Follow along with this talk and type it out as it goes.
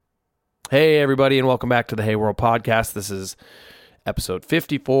Hey, everybody, and welcome back to the Hey World Podcast. This is episode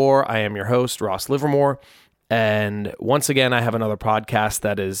 54. I am your host, Ross Livermore. And once again, I have another podcast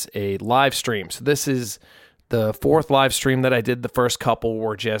that is a live stream. So this is the fourth live stream that I did. The first couple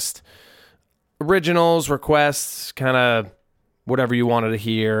were just originals, requests, kind of whatever you wanted to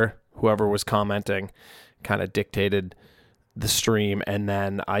hear. Whoever was commenting kind of dictated the stream. And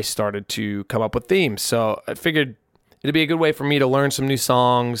then I started to come up with themes. So I figured it'd be a good way for me to learn some new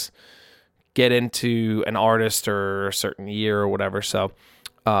songs, get into an artist or a certain year or whatever. So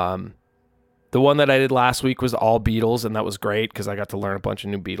the one that I did last week was all Beatles, and that was great because I got to learn a bunch of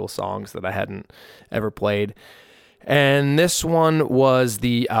new Beatles songs that I hadn't ever played. And this one was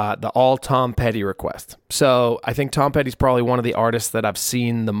the all Tom Petty request. So I think Tom Petty's probably one of the artists that I've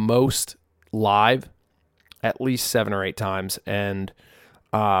seen the most live, at least 7 or 8 times. And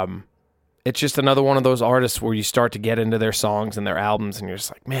it's just another one of those artists where you start to get into their songs and their albums and you're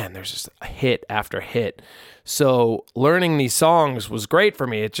just like, man, there's just a hit after hit. So learning these songs was great for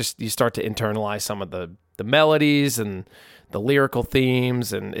me. It just, you start to internalize some of the melodies and the lyrical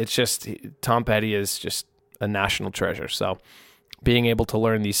themes. And it's just, Tom Petty is just a national treasure. So being able to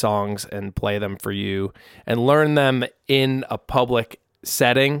learn these songs and play them for you and learn them in a public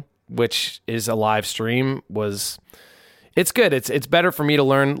setting, which is a live stream, it's good. It's better for me to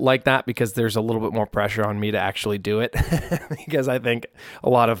learn like that because there's a little bit more pressure on me to actually do it because I think a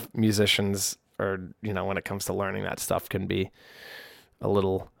lot of musicians are, when it comes to learning that stuff can be a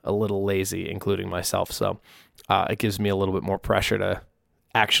little lazy, including myself. So it gives me a little bit more pressure to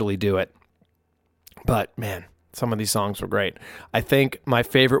actually do it. But man, some of these songs were great. I think my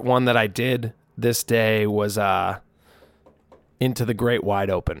favorite one that I did this day was Into the Great Wide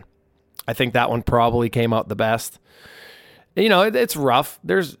Open. I think that one probably came out the best. It's rough.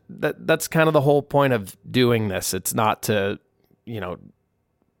 That's kind of the whole point of doing this. It's not to,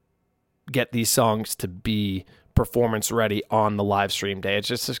 get these songs to be performance ready on the live stream day. It's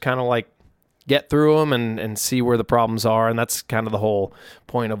just kind of like get through them and see where the problems are. And that's kind of the whole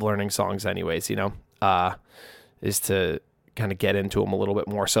point of learning songs anyways, is to kind of get into them a little bit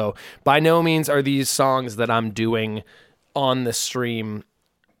more. So by no means are these songs that I'm doing on the stream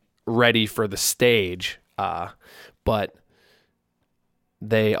ready for the stage. But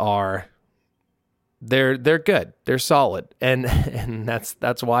they're good. They're solid. And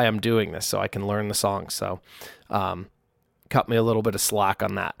that's why I'm doing this, so I can learn the songs. So cut me a little bit of slack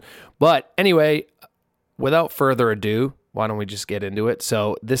on that. But anyway, without further ado, why don't we just get into it?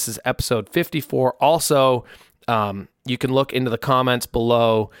 So this is episode 54. Also, you can look into the comments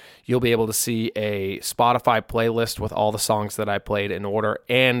below. You'll be able to see a Spotify playlist with all the songs that I played in order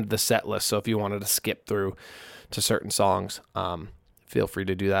and the set list. So if you wanted to skip through to certain songs, feel free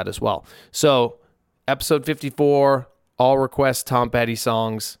to do that as well. So episode 54, all request Tom Petty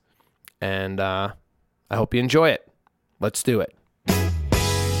songs, and I hope you enjoy it. Let's do it.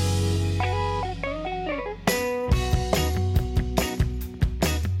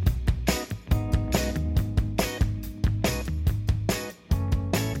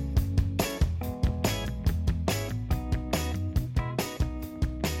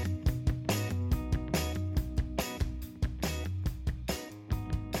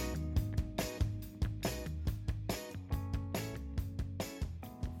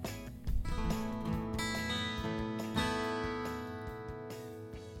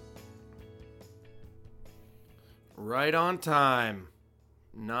 Right on time,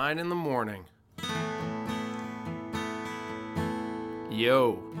 9 a.m.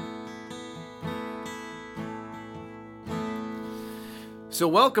 Yo. So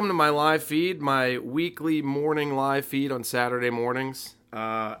welcome to my live feed, my weekly morning live feed on Saturday mornings.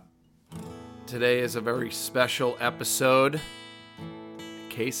 Today is a very special episode.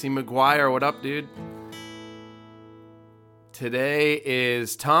 Casey McGuire, what up, dude? Today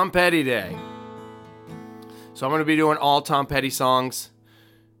is Tom Petty Day. So I'm going to be doing all Tom Petty songs.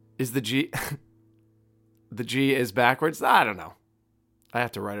 Is the G... the G is backwards? I don't know. I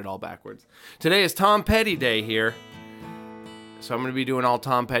have to write it all backwards. Today is Tom Petty Day here. So I'm going to be doing all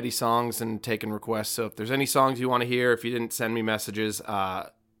Tom Petty songs and taking requests. So if there's any songs you want to hear, if you didn't send me messages,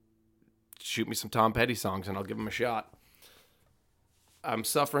 shoot me some Tom Petty songs and I'll give them a shot. I'm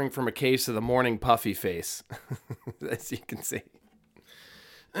suffering from a case of the morning puffy face, as you can see.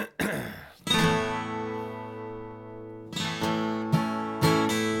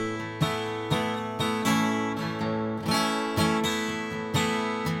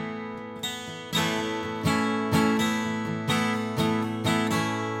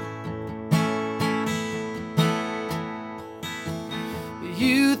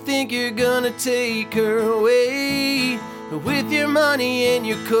 You think you're gonna take her away, with your money and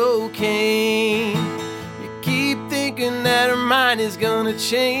your cocaine. You keep thinking that her mind is gonna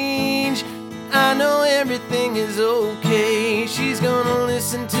change. I know everything is okay. She's gonna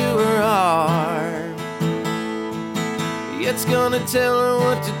listen to her heart. It's gonna tell her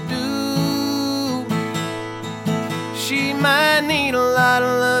what to do. She might need a lot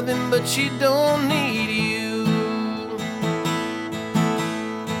of loving, but she don't need you.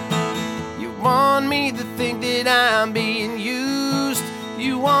 You want me to think that I'm being used.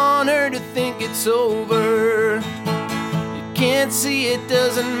 You want her to think it's over. You can't see it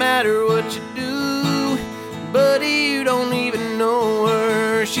doesn't matter what you do. Buddy, you don't even know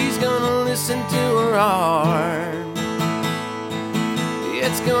her. She's gonna listen to her heart.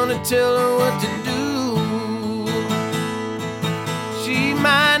 It's gonna tell her what to do. She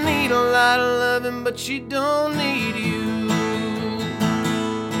might need a lot of loving, but she don't need you.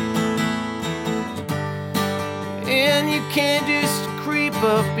 And you can't just creep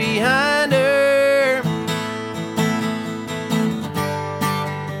up behind her.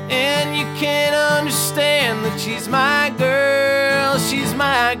 And you can't understand that she's my girl. She's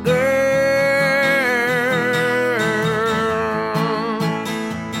my girl.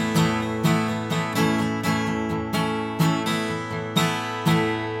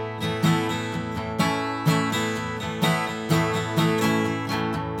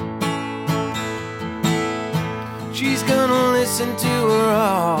 She's gonna listen to her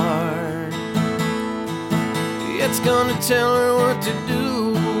heart. It's gonna tell her what to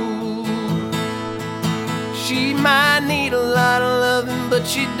do. She might need a lot of loving, but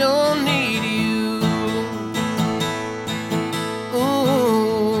she don't need you.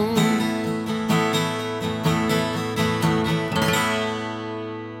 Ooh.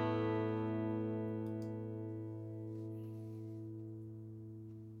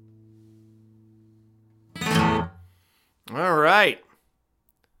 All right.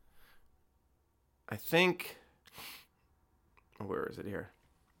 I think, where is it here?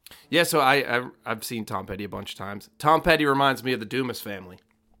 Yeah, so I've seen Tom Petty a bunch of times. Tom Petty reminds me of the Dumas family.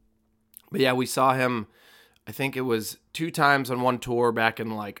 But yeah, we saw him, I think it was 2 times on one tour back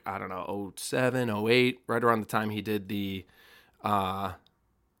in like, I don't know, 07, 08, right around the time he did the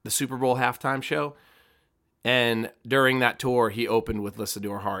Super Bowl halftime show. And during that tour, he opened with Listen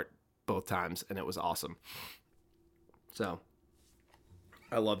to Her Heart both times, and it was awesome. So,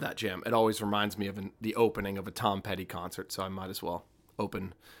 I love that jam. It always reminds me of the opening of a Tom Petty concert, so I might as well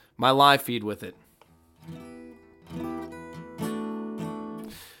open my live feed with it.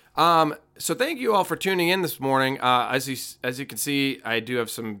 So thank you all for tuning in this morning. As you can see, I do have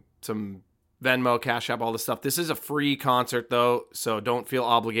some Venmo, Cash App, all this stuff. This is a free concert though, so don't feel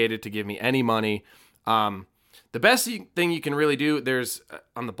obligated to give me any money. The best thing you can really do, there's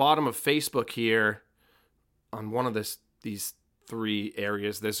on the bottom of Facebook here, on one of these 3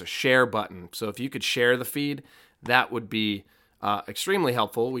 areas, there's a share button. So if you could share the feed, that would be extremely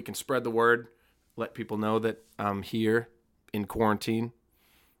helpful. We can spread the word, let people know that I'm here in quarantine,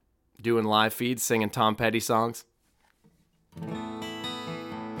 doing live feeds, singing Tom Petty songs.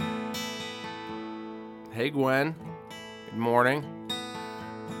 Hey, Gwen. Good morning.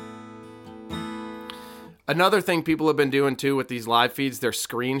 Another thing people have been doing too with these live feeds, they're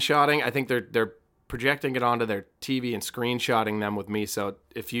screenshotting. I think they're projecting it onto their TV and screenshotting them with me. So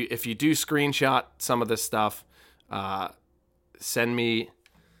if you do screenshot some of this stuff, send me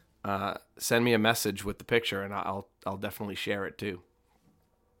a message with the picture, and I'll definitely share it too.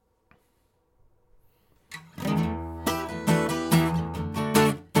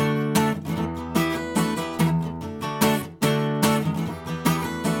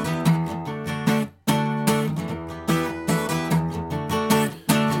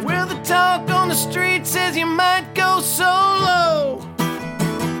 Well, the talk on the street says you might go solo.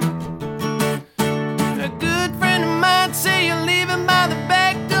 A good friend of mine say you're leaving by the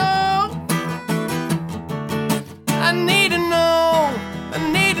back door. I need to know.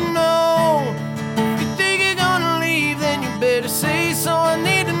 If you think you're gonna leave, then you better say so. I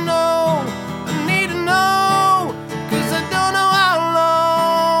need to know. 'Cause I don't know how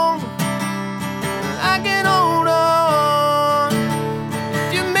long I can hold on.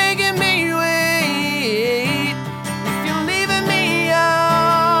 If you're making me wait, if you're leaving me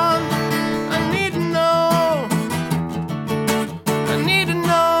out, I need to know.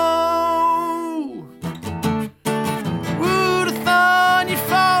 Who'd have thought you'd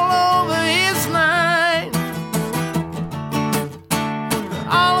fall over his line?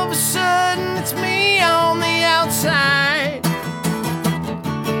 All of a sudden it's me on the outside.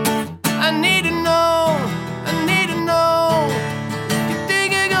 I need to know. If you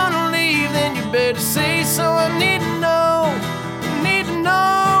think you're gonna leave, then you better say so. I need to know.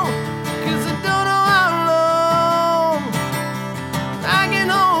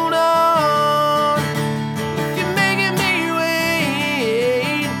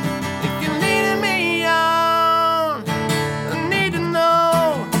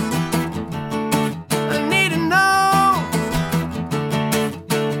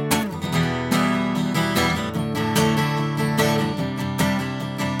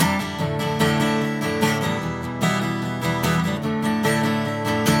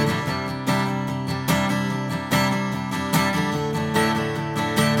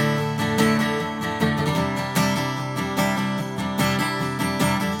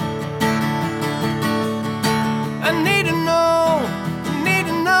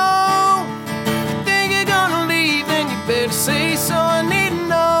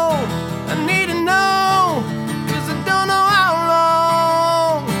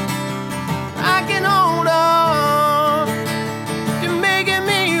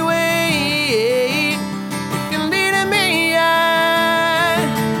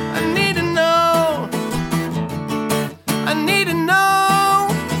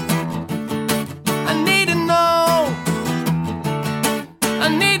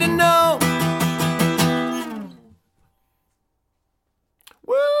 need to know.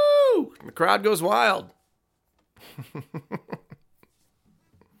 Woo! The crowd goes wild.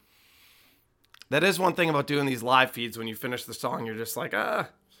 That is one thing about doing these live feeds. When you finish the song, you're just like,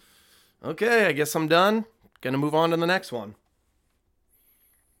 okay, I guess I'm done. Gonna move on to the next one.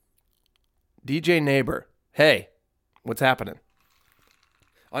 DJ Neighbor. Hey, what's happening?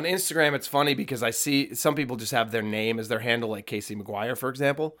 On Instagram, it's funny because I see some people just have their name as their handle, like Casey McGuire, for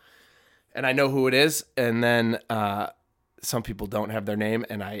example. And I know who it is. And then some people don't have their name,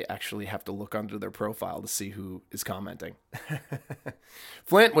 and I actually have to look under their profile to see who is commenting.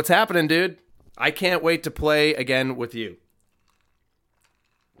 Flint, what's happening, dude? I can't wait to play again with you.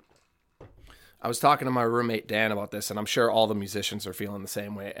 I was talking to my roommate Dan about this, and I'm sure all the musicians are feeling the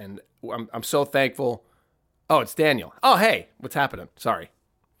same way. And I'm so thankful. Oh, it's Daniel. Oh, hey, what's happening? Sorry.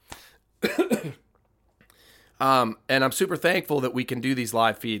 And I'm super thankful that we can do these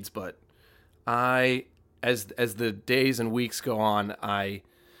live feeds. But as the days and weeks go on, I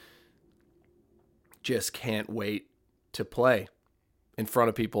just can't wait to play in front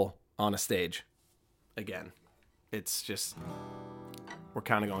of people on a stage again. It's just, we're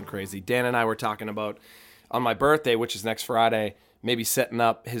kind of going crazy. Dan and I were talking about on my birthday, which is next Friday, maybe setting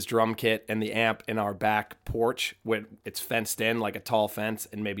up his drum kit and the amp in our back porch when it's fenced in, like a tall fence,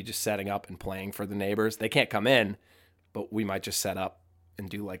 and maybe just setting up and playing for the neighbors. They can't come in, but we might just set up and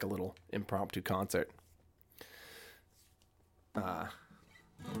do like a little impromptu concert.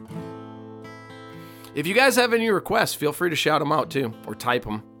 If you guys have any requests, feel free to shout them out too, or type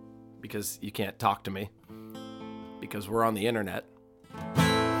them, because you can't talk to me because we're on the internet.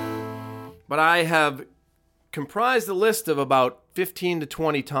 But I have comprised a list of about 15 to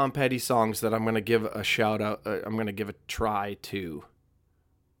 20 Tom Petty songs that I'm going to give a shout out. I'm going to give a try to.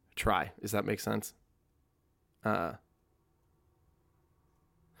 Does that make sense? I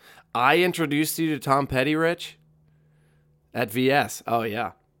introduced you to Tom Petty, Rich, at VS. Oh,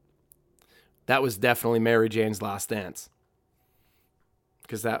 yeah. That was definitely Mary Jane's Last Dance.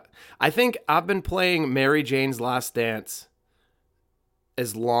 Because I think I've been playing Mary Jane's Last Dance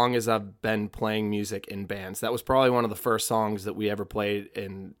as long as I've been playing music in bands. That was probably one of the first songs that we ever played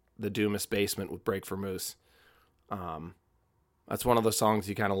in the Dumas basement with Break for Moose. That's one of the songs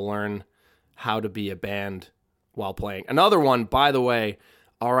you kind of learn how to be a band while playing. Another one, by the way,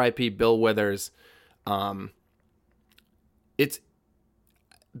 R.I.P. Bill Withers. Bill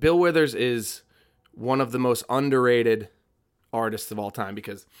Withers is one of the most underrated artists of all time,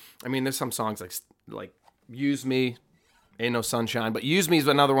 because I mean, there's some songs like Use Me, Ain't No Sunshine, but Use Me is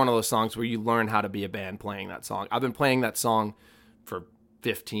another one of those songs where you learn how to be a band playing that song. I've been playing that song for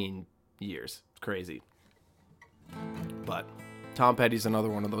 15 years. It's crazy. But Tom Petty's another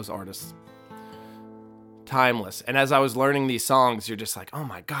one of those artists. Timeless. And as I was learning these songs, you're just like, oh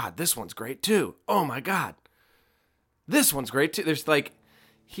my God, this one's great too. Oh my God, this one's great too. There's like,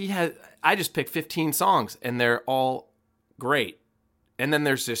 I just picked 15 songs and they're all great. And then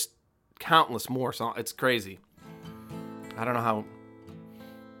there's just countless more songs. It's crazy. I don't know how.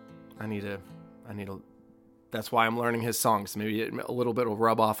 I need to. That's why I'm learning his songs. Maybe a little bit will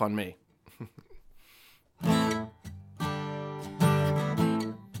rub off on me.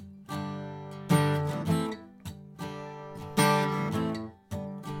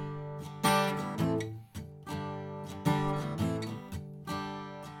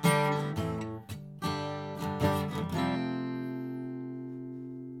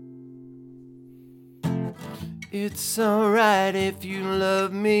 It's alright if you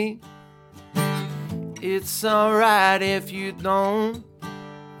love me. It's alright if you don't.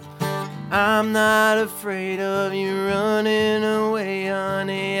 I'm not afraid of you running away,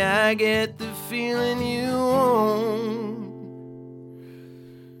 honey. I get the feeling you won't.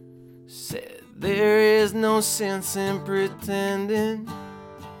 Said there is no sense in pretending.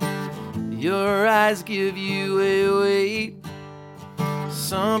 Your eyes give you away.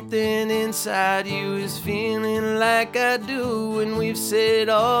 Something inside you is feeling like I do when we've said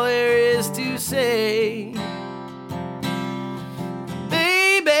all there is to say.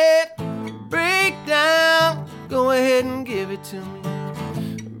 Baby, break down, go ahead and give it to me.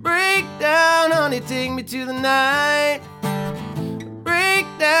 Break down, honey, take me to the night. Break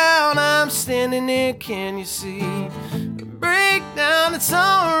down, I'm standing there, can you see? Break down, it's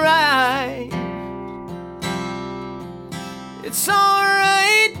alright. It's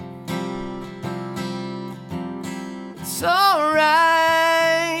alright. It's alright.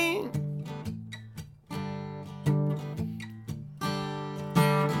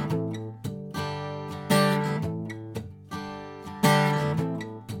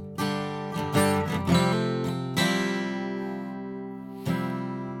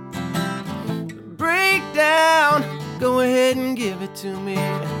 give it to me.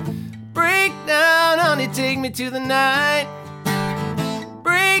 Break down, honey, take me to the night.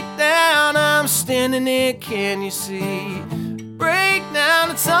 Break down, I'm standing here, can you see? Break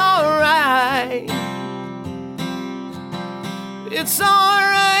down, it's alright. It's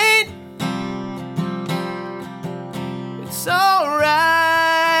alright. It's alright.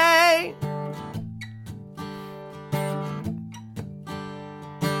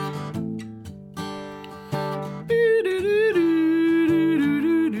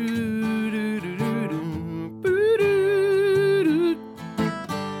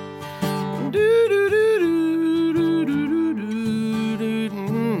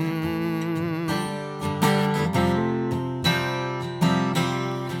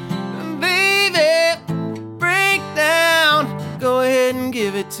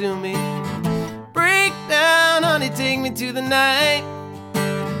 Give it to me. Break down, honey, take me to the night.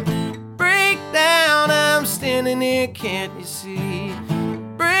 Break down, I'm standing here, can't you see?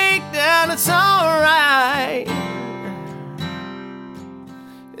 Break down, it's alright.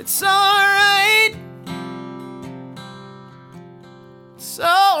 It's alright. It's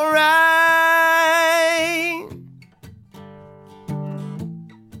alright.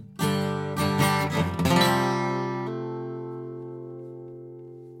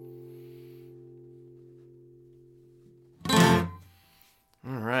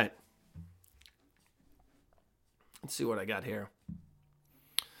 All right. Let's see what I got here.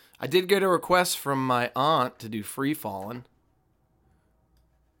 I did get a request from my aunt to do Free Fallin',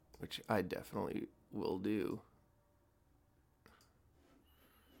 which I definitely will do.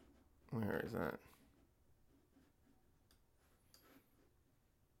 Where is that?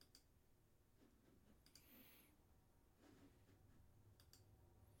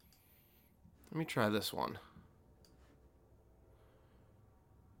 Let me try this one.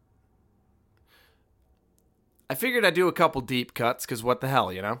 I figured I'd do a couple deep cuts, because what the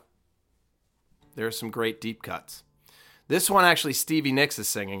hell, you know? There are some great deep cuts. This one, actually, Stevie Nicks is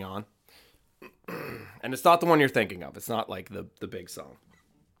singing on. And it's not the one you're thinking of. It's not like the big song.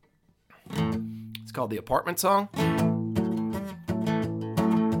 It's called The Apartment Song.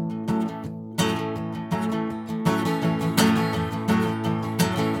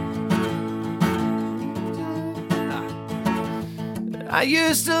 I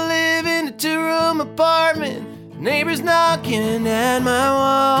used to live in a 2-room apartment. Neighbors knocking at my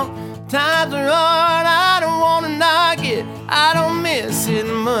wall. Times are hard, I don't want to knock it. I don't miss it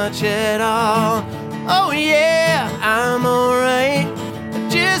much at all. Oh yeah, I'm alright. I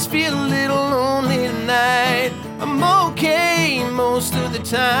just feel a little lonely tonight. I'm okay most of the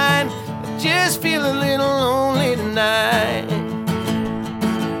time. I just feel a little lonely tonight.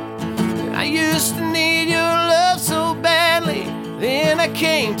 I used to need your love so badly. Then I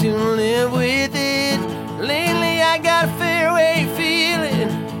came to live with it. Lately I got a fairway feeling,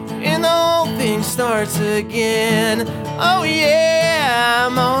 and the whole thing starts again. Oh yeah,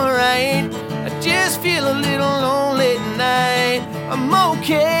 I'm alright. I just feel a little lonely tonight. I'm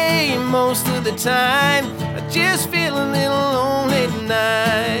okay most of the time. I just feel a little lonely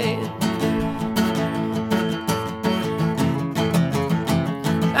tonight.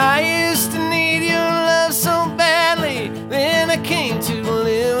 I used to need your love so badly. Then I came to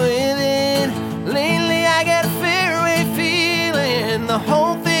live with it. Lately I got a fairway feeling. The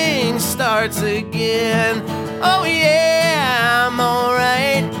whole thing starts again. Oh yeah, I'm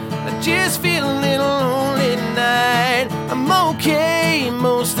alright. I just feel a little lonely tonight. I'm okay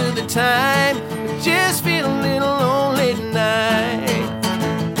most of the time. I just feel a little lonely tonight.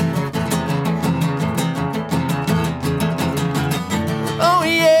 Oh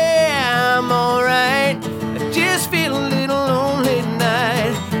yeah, I'm alright. I just feel a little lonely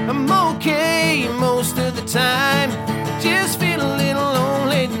tonight. I'm okay most of the time. I just feel a little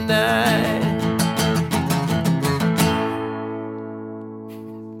lonely tonight.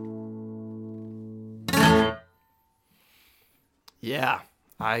 Yeah,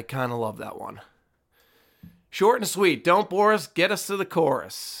 I kind of love that one. Short and sweet. Don't bore us. Get us to the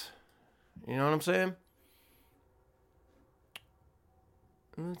chorus. You know what I'm saying?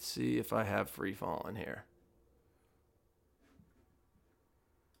 Let's see if I have Free Fallin' here.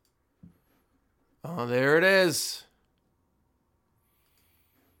 Oh, there it is.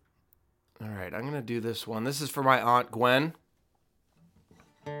 All right, I'm going to do this one. This is for my Aunt Gwen.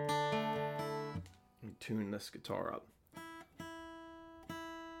 Let me tune this guitar up.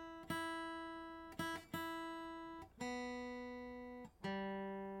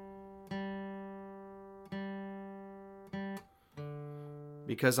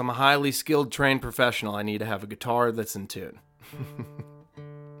 Because I'm a highly skilled, trained professional, I need to have a guitar that's in tune.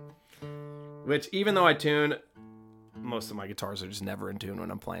 Which, even though I tune most of my guitars are just never in tune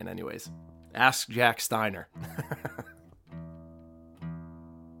when I'm playing anyways. Ask Jack Steiner.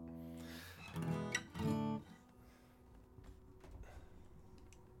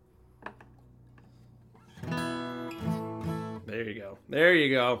 There you go. There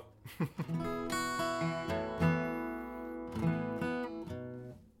you go.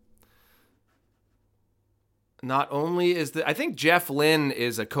 Not only is I think Jeff Lynne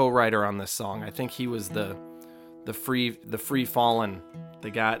is a co-writer on this song. I think he was the free fallen, the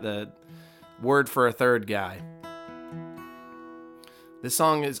guy, the word for a third guy. This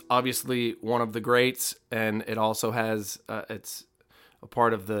song is obviously one of the greats, and it also has it's a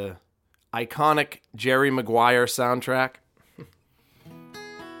part of the iconic Jerry Maguire soundtrack.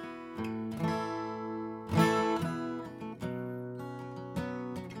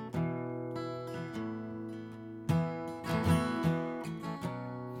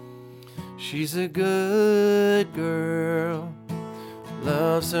 She's a good girl,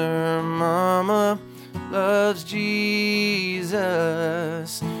 loves her mama, loves Jesus,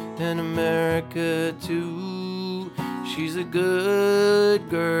 and America too. She's a good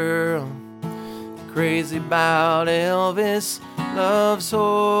girl, crazy about Elvis, loves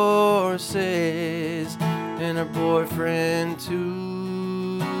horses, and her boyfriend too.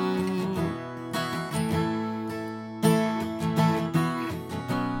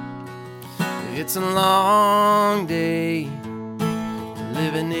 It's a long day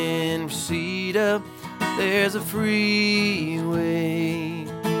living in Reseda. There's a freeway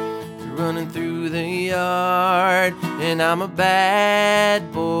running through the yard, and I'm a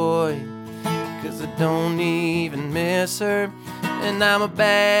bad boy 'cause I don't even miss her. And I'm a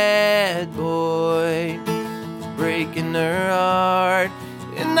bad boy breaking her heart,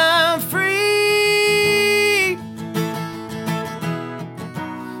 and I'm free.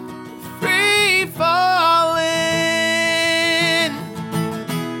 Falling,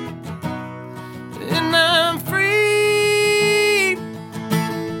 and I'm free,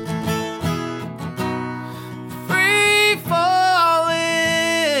 free falling.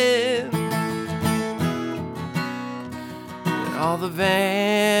 And all the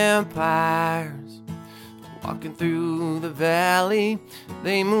vampires walking through the valley,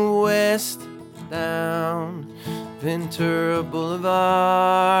 they move west down Ventura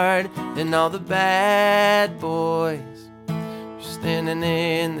Boulevard, and all the bad boys are standing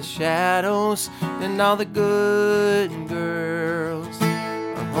in the shadows, and all the good girls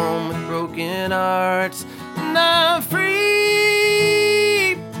are home with broken hearts, and I'm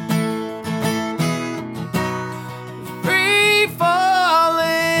free, free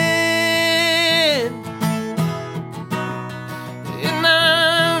falling, and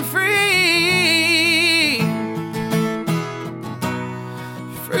I'm free.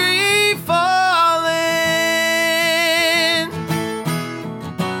 Free falling,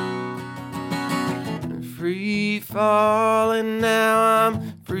 free falling now. I'm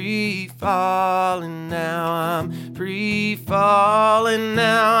free falling now. I'm free falling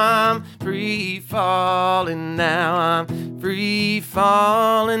now. I'm free falling now. I'm free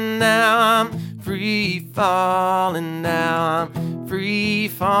falling now. I'm free falling now. I'm free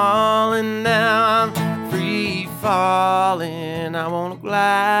falling now. I'm free falling. I wanna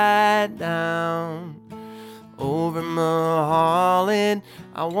glide down over Mulholland.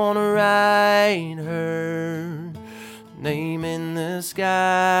 I wanna write her name in the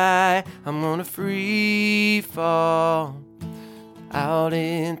sky. I'm gonna free fall out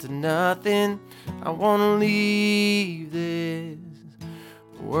into nothing. I wanna leave this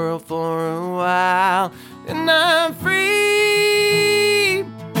world for a while, and I'm free,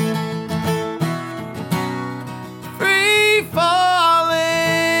 free falling,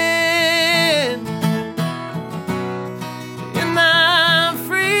 and I'm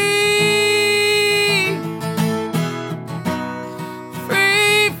free,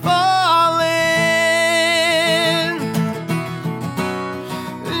 free falling,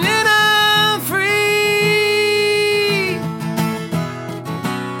 and I'm free,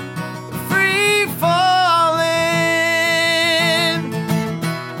 free falling,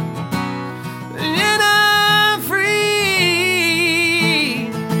 and I'm free,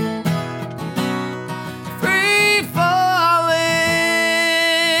 free falling.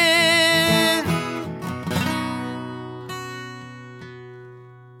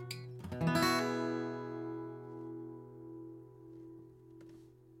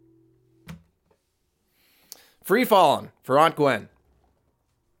 Free Fallin' for Aunt Gwen.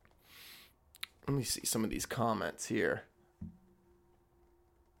 Let me see some of these comments here.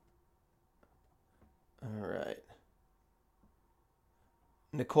 All right.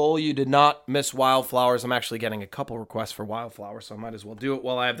 Nicole, you did not miss Wildflowers. I'm actually getting a couple requests for Wildflowers, so I might as well do it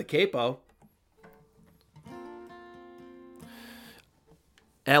while I have the capo.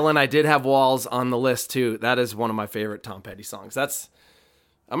 Ellen, I did have Walls on the list too. That is one of my favorite Tom Petty songs.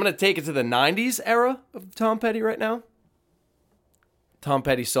 I'm going to take it to the 90s era of Tom Petty right now. Tom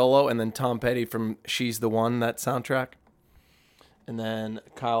Petty solo, and then Tom Petty from She's the One, that soundtrack. And then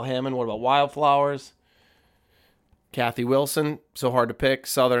Kyle Hammond, what about Wildflowers? Kathy Wilson, So Hard to Pick,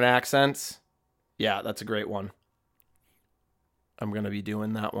 Southern Accents. Yeah, that's a great one. I'm going to be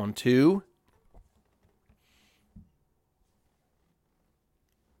doing that one too.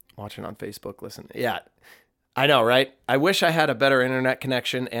 Watching on Facebook, listen. Yeah, I know, right? I wish I had a better internet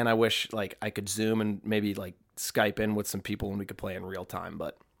connection, and I wish like I could Zoom and maybe like Skype in with some people and we could play in real time,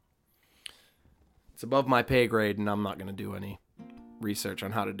 but it's above my pay grade, and I'm not going to do any research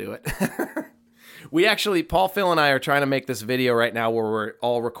on how to do it. We actually, Paul, Phil, and I are trying to make this video right now where we're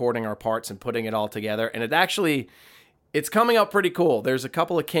all recording our parts and putting it all together. And it's coming out pretty cool. There's a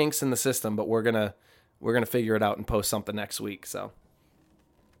couple of kinks in the system, but we're gonna figure it out and post something next week. So,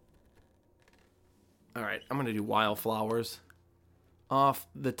 all right, I'm gonna do Wildflowers off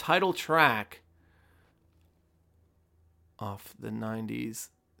the title track off the 90s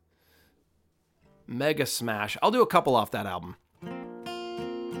Mega Smash. I'll do a couple off that album.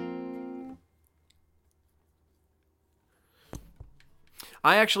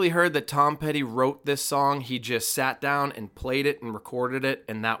 I actually heard that Tom Petty wrote this song. He just sat down and played it and recorded it,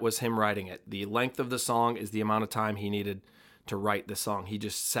 and that was him writing it. The length of the song is the amount of time he needed to write the song. He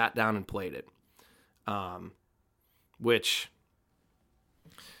just sat down and played it. Which,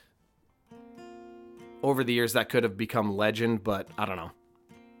 over the years, that could have become legend, but I don't know.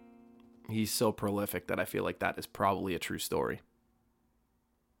 He's so prolific that I feel like that is probably a true story.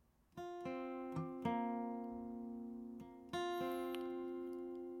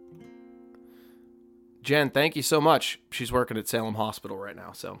 Jen, thank you so much. She's working at Salem Hospital right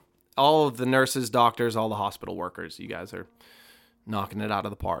now. So all of the nurses, doctors, all the hospital workers, you guys are knocking it out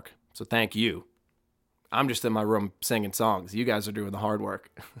of the park. So thank you. I'm just in my room singing songs. You guys are doing the hard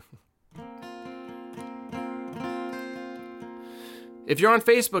work. If you're on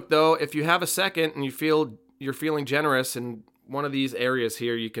Facebook, though, if you have a second and you're feeling generous in one of these areas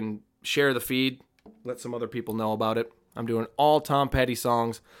here, you can share the feed, let some other people know about it. I'm doing all Tom Petty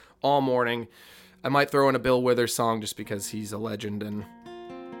songs all morning. I might throw in a Bill Withers song just because he's a legend and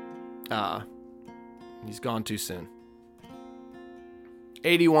he's gone too soon.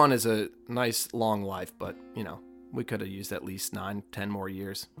 81 is a nice long life, but, you know, we could have used at least 9-10 more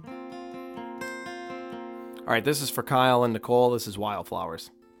years. All right, this is for Kyle and Nicole. This is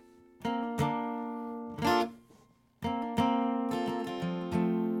Wildflowers.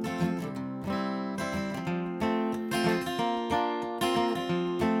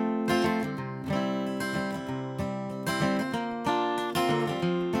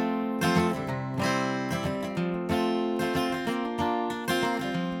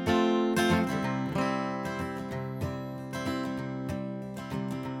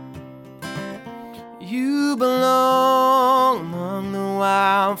 You belong among the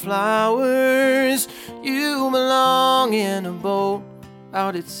wildflowers. You belong in a boat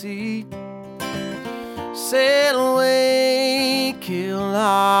out at sea. Sail away, kill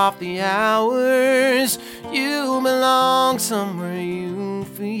off the hours. You belong somewhere you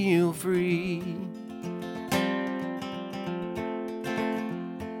feel free.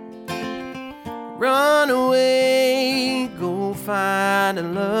 Run away, go find a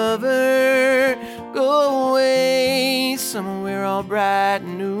lover. Go away somewhere all bright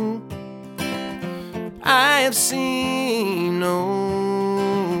and new. I have seen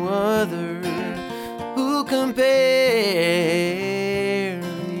no other who compare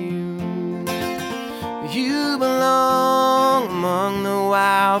to you. You belong among the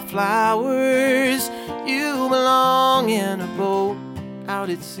wildflowers. You belong in a boat out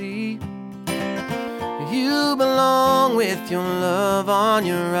at sea. You belong with your love on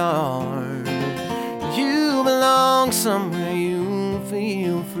your arm. You belong somewhere you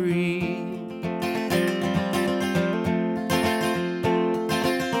feel free.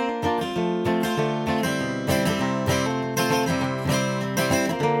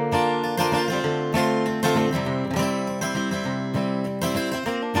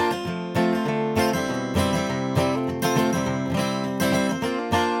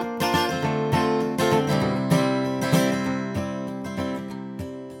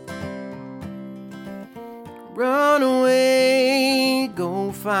 Run away,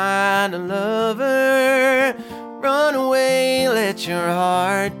 go find a lover. Run away, let your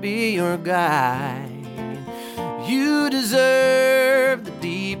heart be your guide. You deserve the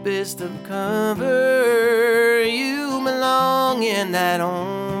deep deepest of cover. You belong in that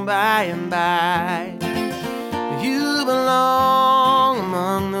home by and by. You belong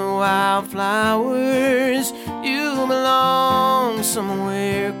among the wildflowers. You belong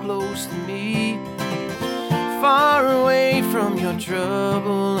somewhere close to me, far away from your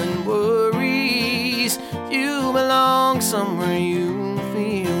trouble and worries. You belong somewhere you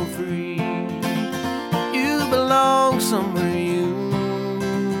feel free. You belong somewhere you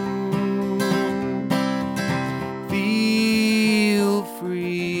feel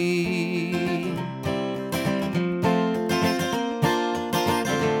free.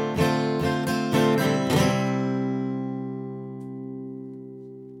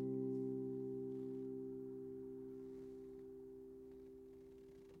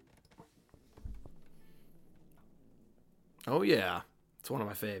 Oh yeah, it's one of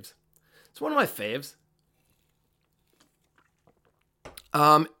my faves. It's one of my faves.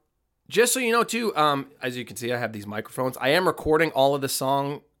 Just so you know too, as you can see, I have these microphones. I am recording all of these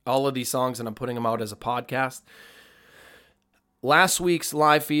songs, and I'm putting them out as a podcast. Last week's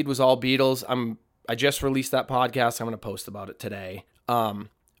live feed was all Beatles. I just released that podcast. I'm going to post about it today.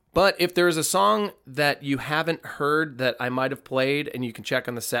 But if there is a song that you haven't heard that I might have played, and you can check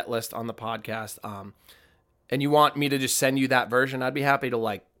on the set list on the podcast, and you want me to just send you that version, I'd be happy to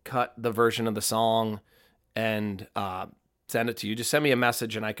like cut the version of the song and send it to you. Just send me a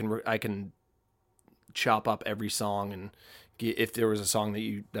message, and I can chop up every song, and if there was a song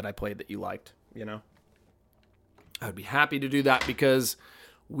that I played that you liked, you know, I would be happy to do that because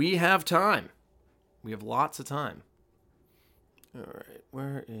we have time. We have lots of time. All right,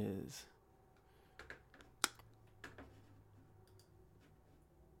 where is...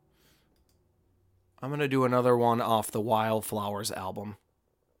 I'm going to do another one off the Wildflowers album.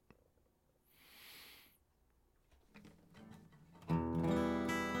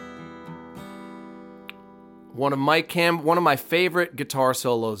 One of my favorite guitar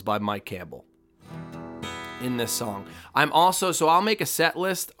solos by Mike Campbell in this song. So I'll make a set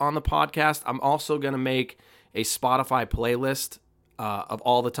list on the podcast. I'm also going to make a Spotify playlist of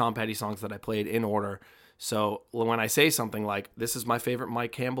all the Tom Petty songs that I played in order. So when I say something like, this is my favorite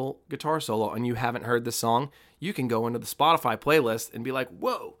Mike Campbell guitar solo, and you haven't heard this song, you can go into the Spotify playlist and be like,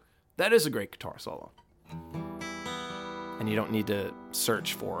 whoa, that is a great guitar solo. And you don't need to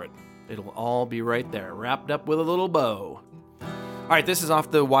search for it. It'll all be right there, wrapped up with a little bow. All right, this is off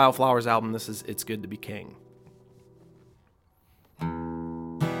the Wildflowers album. This is It's Good to Be King.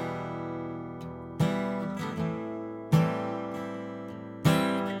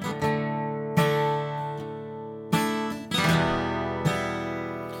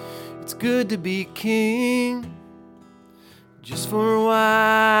 It's good to be king, just for a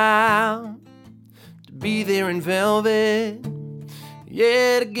while, to be there in velvet,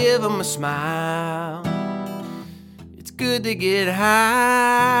 yeah, to give them a smile. It's good to get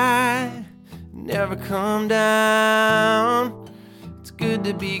high, never come down. It's good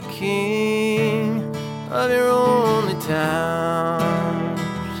to be king of your only town.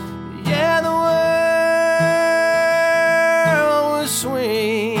 Yeah, the world would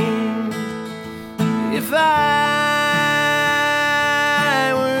swing if I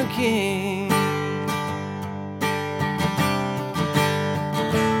were king.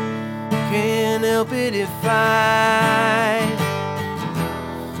 Can't help it if I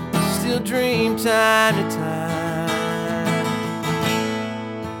still dream time to time.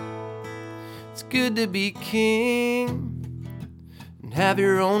 It's good to be king and have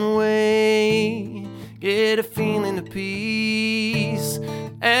your own way. Get a feeling of peace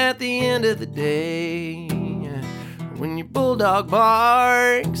at the end of the day. When your bulldog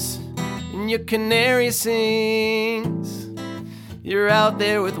barks and your canary sings, you're out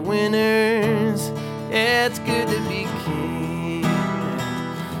there with winners. Yeah, it's good to be king.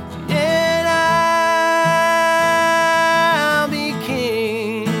 Yeah, and I'll be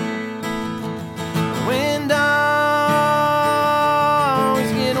king when dogs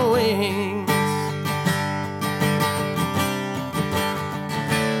get wings.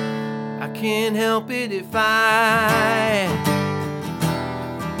 I can't help it if I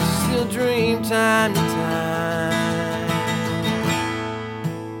still dream time to time.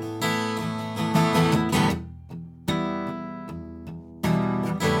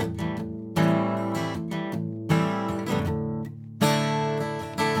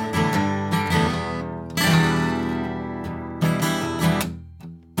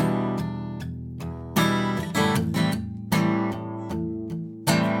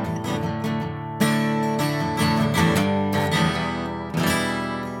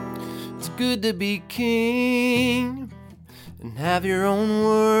 Good to be king and have your own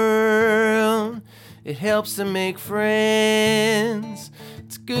world. It helps to make friends.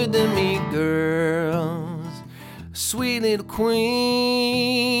 It's good to meet girls. A sweet little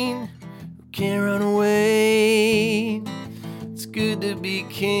queen who can't run away. It's good to be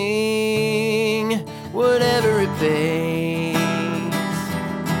king, whatever it pays.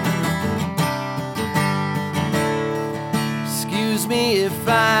 Excuse me if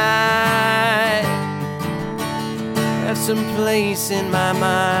I have some place in my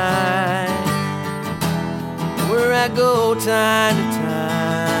mind where I go time to time.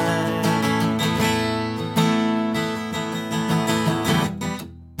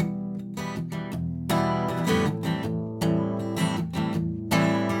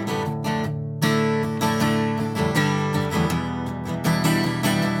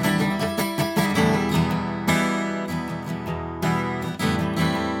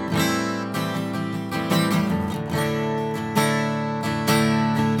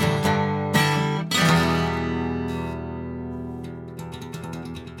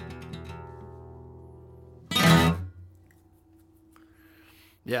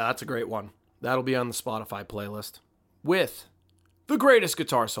 Yeah, that's a great one. That'll be on the Spotify playlist with the greatest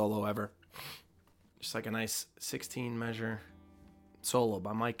guitar solo ever. Just like a nice 16 measure solo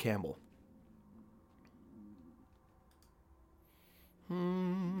by Mike Campbell.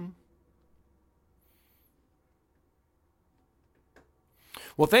 Well,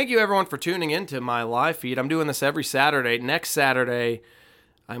 thank you everyone for tuning in to my live feed. I'm doing this every Saturday. Next Saturday,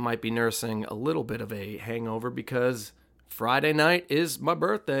 I might be nursing a little bit of a hangover because Friday night is my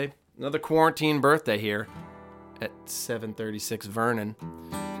birthday. Another quarantine birthday here at 736 Vernon.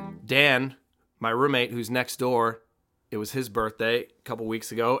 Dan, my roommate who's next door, it was his birthday a couple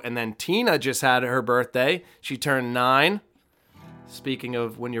weeks ago. And then Tina just had her birthday. She turned 9. Speaking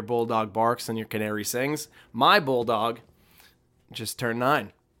of when your bulldog barks and your canary sings, my bulldog just turned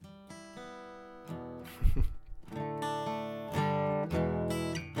 9.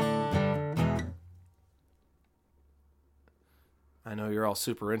 I know you're all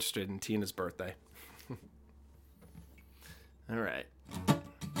super interested in Tina's birthday. All right.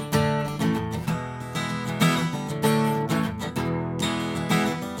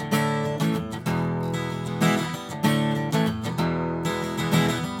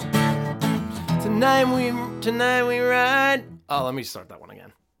 Tonight we ride. Oh, let me start that one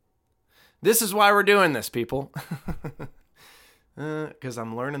again. This is why we're doing this, people. Because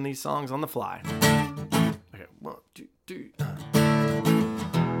I'm learning these songs on the fly. Okay, 1, 2, 3.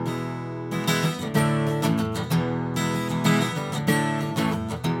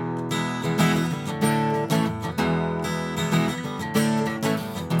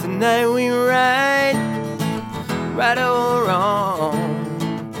 Tonight we ride, right or wrong.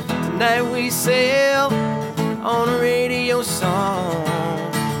 Tonight we sail on a radio song.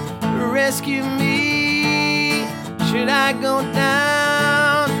 Rescue me, should I go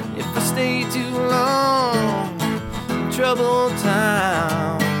down if I stay too long? Troubled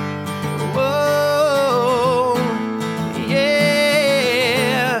town. Whoa,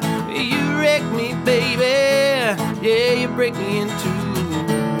 yeah, you wreck me, baby. Yeah, you break me in two.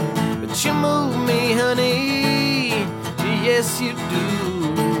 You move me, honey, yes you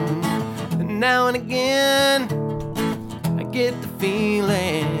do. And now and again, I get the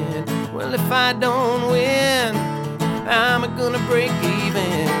feeling, well, if I don't win, I'm gonna break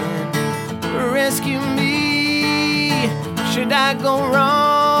even. Rescue me, should I go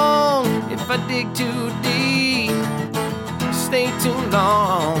wrong if I dig too deep, stay too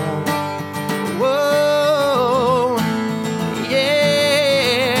long? Whoa,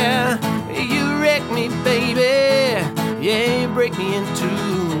 yeah, you wreck me, baby, yeah, you break me in two.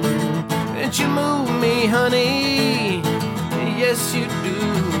 And you move me, honey, yes you do.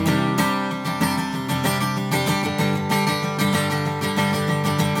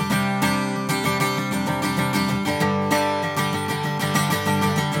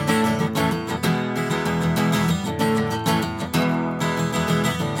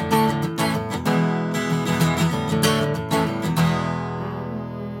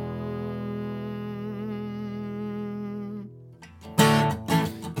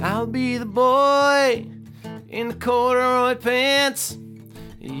 I'll be the boy in the corduroy pants.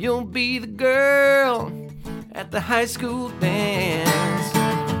 You'll be the girl at the high school dance.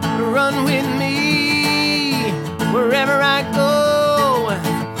 Run with me wherever I go.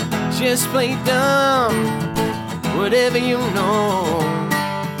 Just play dumb, whatever you know.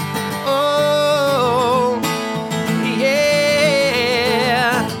 Oh,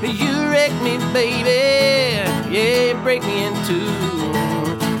 yeah, you wreck me, baby. Yeah, break me in two.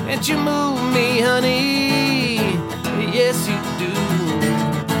 And you move me, honey, yes you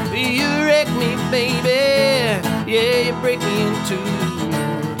baby. Yeah, you break me in two.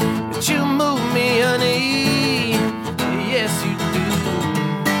 But you move me, honey. Yes, you do.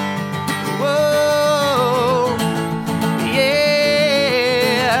 Whoa,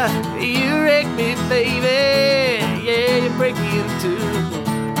 yeah. You wreck me, baby. Yeah, you break me in two.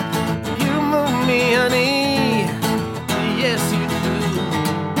 You move me, honey. Yes, you do.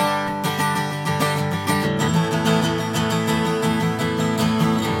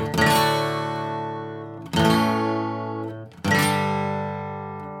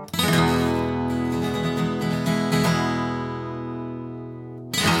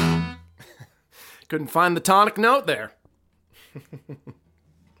 Couldn't find the tonic note there.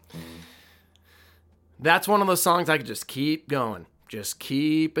 That's one of those songs I could just keep going. Just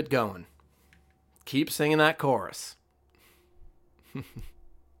keep it going. Keep singing that chorus. Oh,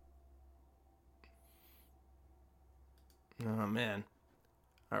 man.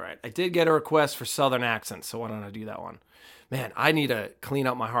 All right. I did get a request for Southern accents, so why don't I do that one? Man, I need to clean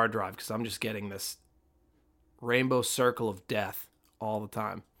up my hard drive because I'm just getting this rainbow circle of death all the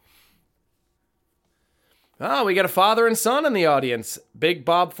time. Oh, we got a father and son in the audience. Big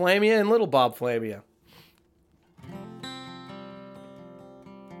Bob Flamia and little Bob Flamia.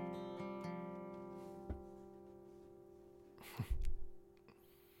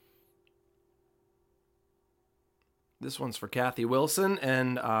 This one's for Kathy Wilson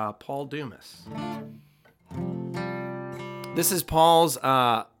and Paul Dumas. This is Paul's,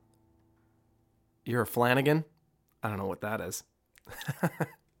 You're a Flanagan? I don't know what that is.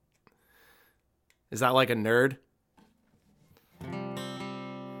 Is that like a nerd?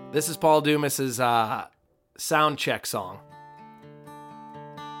 This is Paul Dumas's sound check song.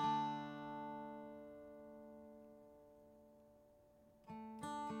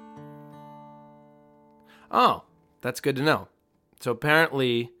 Oh, that's good to know. So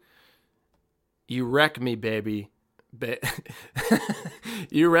apparently, You Wreck Me, Baby.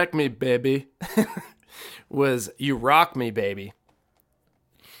 You Wreck Me, Baby was You Rock Me, Baby.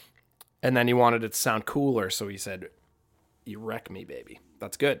 And then he wanted it to sound cooler, so he said, You Wreck Me, Baby.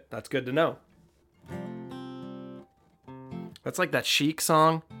 That's good. That's good to know. That's like that Chic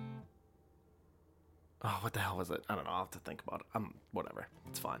song. Oh, what the hell was it? I don't know. I'll have to think about it. Whatever.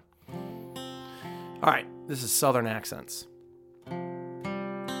 It's fine. All right. This is Southern accents.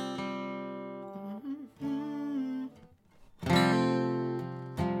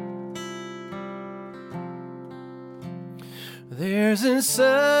 There's a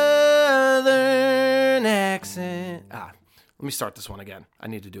Southern accent. Let me start this one again. I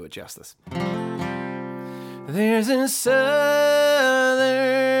need to do it justice. There's a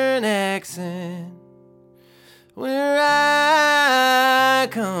Southern accent where I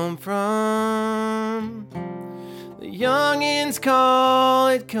come from. The youngins call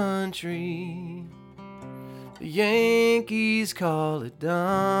it country. The Yankees call it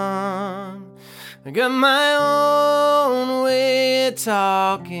dumb. I got my own way of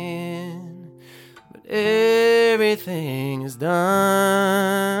talking, but everything is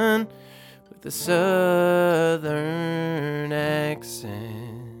done with a Southern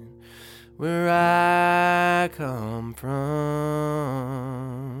accent where I come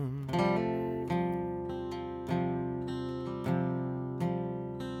from.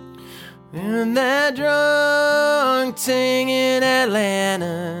 And that drunk thing in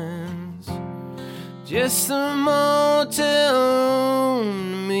Atlanta, just a motel to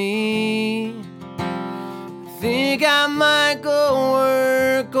me. Think I might go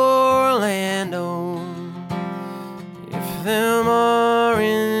work Orlando if them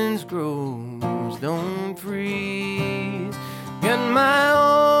orange groves don't freeze. Got my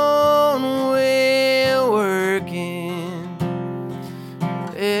own way of working.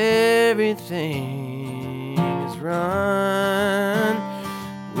 Everything is run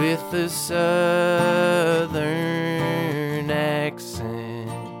with the Southern accent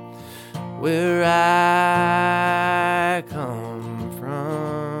where I come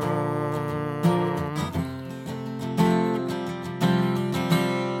from.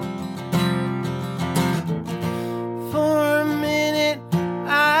 For a minute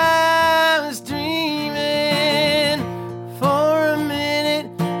I was dreaming. For a minute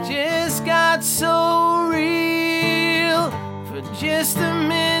just got so real. For just a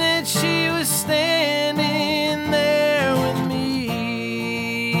minute she was standing there with me.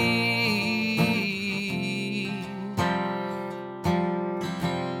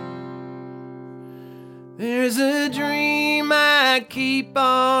 There's a dream I keep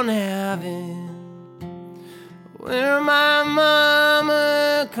on having, where my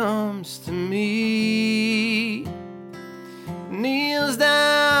mama comes to me, kneels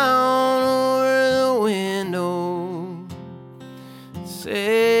down over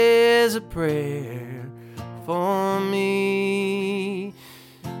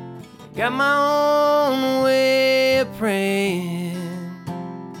got my own way of praying,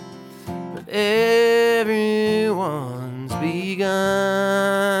 but everyone's begun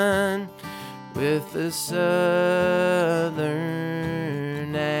with a southern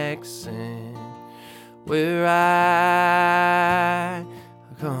accent where I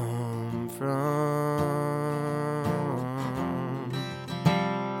come from.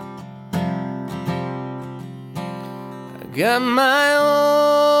 I got my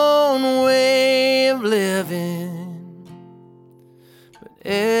own way of living, but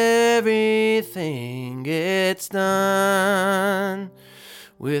everything gets done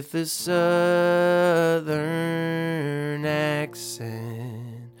with a southern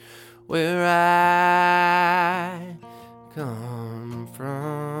accent where I come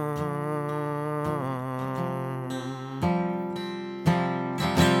from.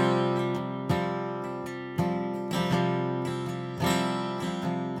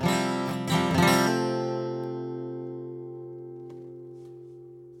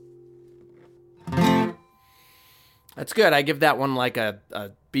 That's good. I give that one like a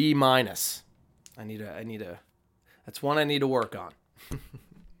B minus. I need a. That's one I need to work on.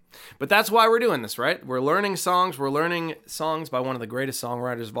 But that's why we're doing this, right? We're learning songs. We're learning songs by one of the greatest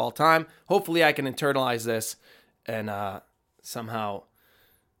songwriters of all time. Hopefully I can internalize this and somehow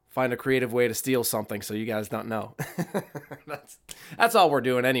find a creative way to steal something so you guys don't know. That's all we're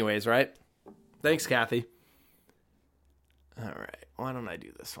doing anyways, right? Thanks, Kathy. All right. Why don't I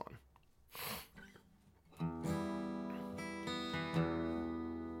do this one?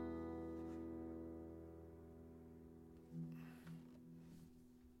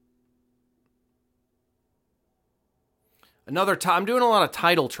 I'm doing a lot of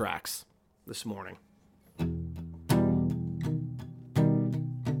title tracks this morning.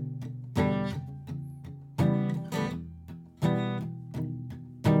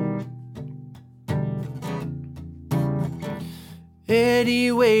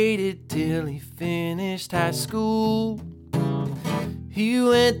 Eddie waited till he finished high school. He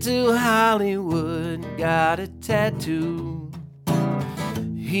went to Hollywood, got a tattoo.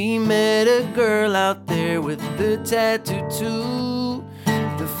 He met a girl out there with the tattoo too.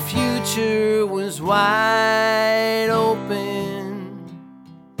 The future was wide open.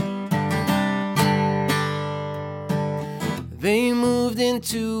 They moved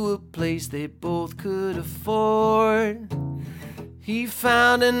into a place they both could afford. He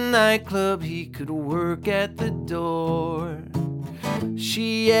found a nightclub, he could work at the door.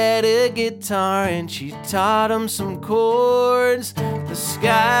 She had a guitar and she taught him some chords. The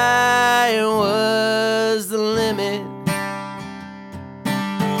sky was the limit.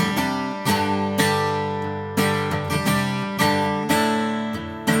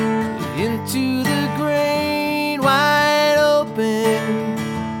 Into the great wide open,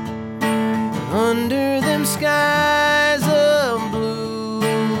 under them skies of blue,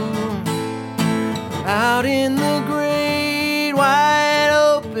 out in the great wide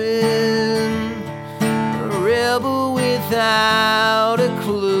open, a rebel without a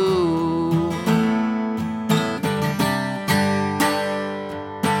clue.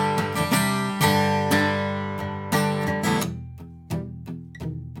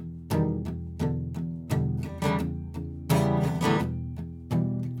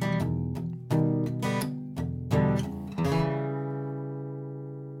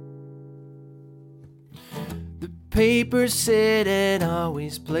 The paper said it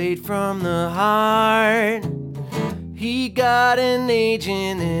always played from the heart. He got an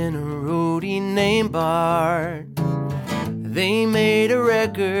agent and a roadie named Bart. They made a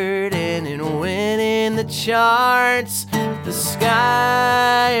record and it went in the charts. The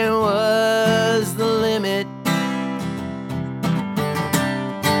sky was the limit.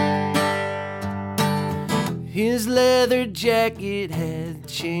 His leather jacket had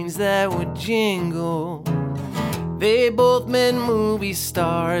chains that would jingle. They both met movie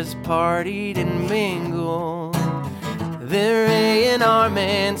stars, partied and mingled. Their A&R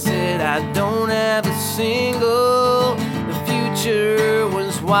man said, I don't have a single. The future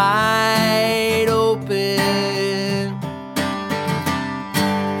was wide open.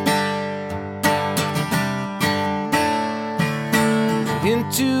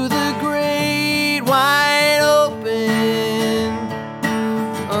 Into the great wide open,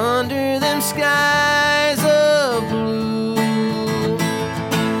 under them skies of blue,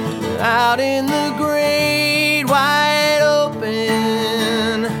 out in the great wide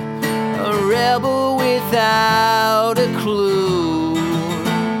open, a rebel without a clue.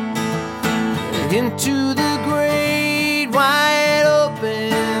 Into the great wide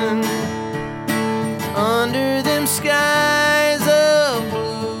open, under them skies of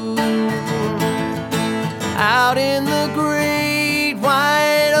blue,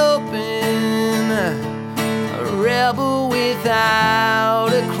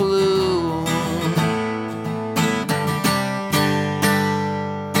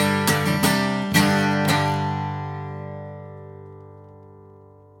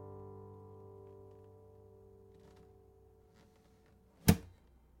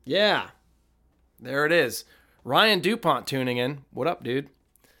 Yeah, there it is. Ryan DuPont tuning in. What up, dude?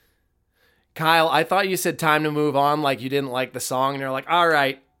 Kyle, I thought you said time to move on like you didn't like the song, and you're like, all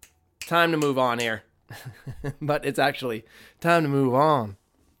right, time to move on here. But it's actually time to move on.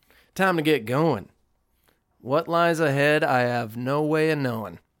 Time to get going. What lies ahead, I have no way of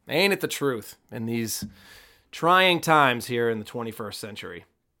knowing. Ain't it the truth in these trying times here in the 21st century?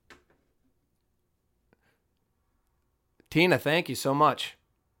 Tina, thank you so much.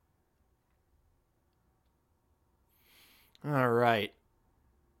 All right.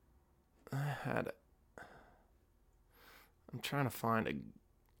 I'm trying to find a...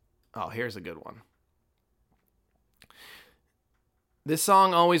 Oh, here's a good one. This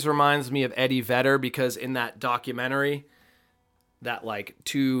song always reminds me of Eddie Vedder because in that documentary, that like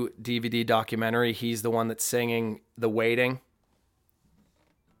 2 DVD documentary, he's the one that's singing The Waiting.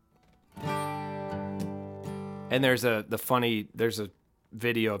 And there's a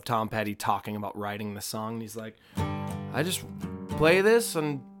video of Tom Petty talking about writing the song. And he's like, I just play this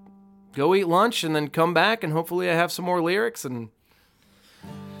and go eat lunch and then come back and hopefully I have some more lyrics, and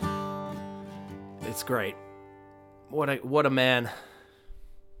it's great. What a man.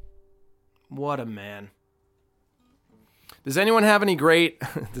 What a man. Does anyone have any good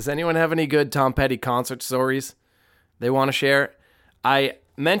Tom Petty concert stories they want to share? I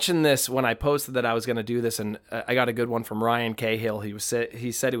mentioned this when I posted that I was going to do this, and I got a good one from Ryan Cahill. He said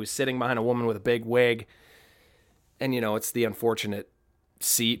he was sitting behind a woman with a big wig, and it's the unfortunate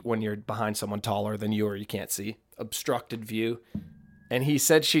seat when you're behind someone taller than you or you can't see, obstructed view. And he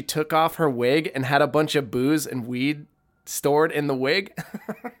said she took off her wig and had a bunch of booze and weed stored in the wig.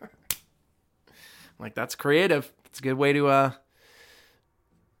 Like, that's creative. It's a good way to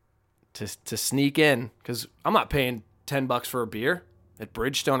sneak in, because I'm not paying $10 for a beer at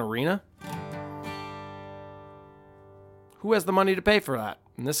Bridgestone Arena. Who has the money to pay for that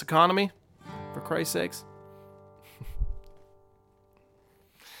in this economy, for Christ's sakes?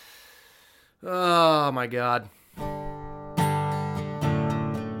 Oh my God.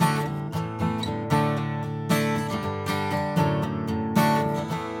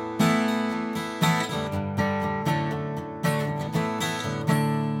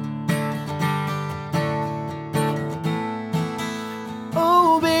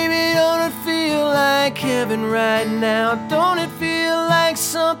 Heaven right now, don't it feel like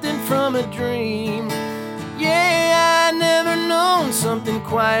something from a dream? Yeah, I never known something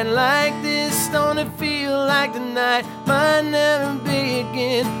quite like this. Don't it feel like the night might never be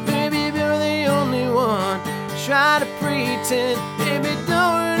again? Baby, you're the only one. Try to pretend, baby,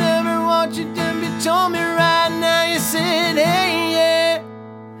 don't ever want you to be. Told me right now, you said, hey, yeah,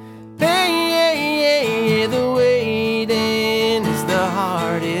 the waiting is the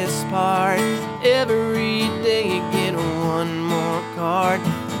hardest part. Every day you get one more card.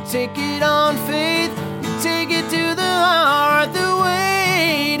 You take it on faith, you take it to the heart. The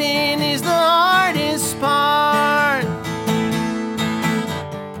waiting is the hardest part.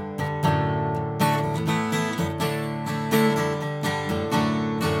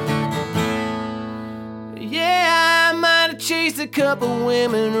 Yeah, I might have chased a couple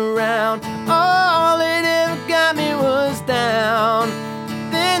women around. All it ever got me was down.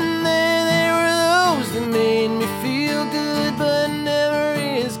 Then there were those that made me feel good, but never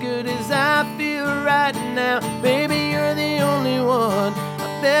as good as I feel right now. Baby, you're the only one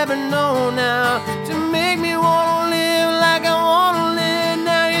I've ever known now to make me wanna live like I wanna live.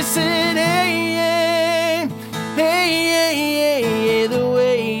 Now you said, hey, the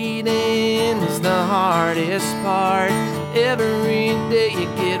waiting is the hardest part. Every day you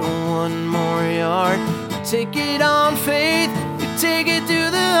get one more yard. You take it on faith, take it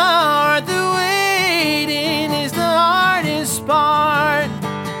to the heart. The waiting is the hardest part.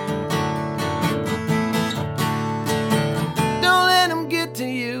 Don't let them get to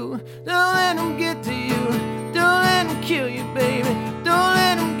you. Don't let them get to you. Don't let them kill you, baby. Don't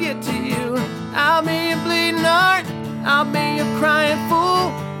let them get to you. I'll be your bleeding heart. I'll be your crying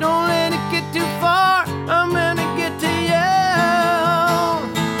fool. Don't let it get too far. I'm gonna get to you.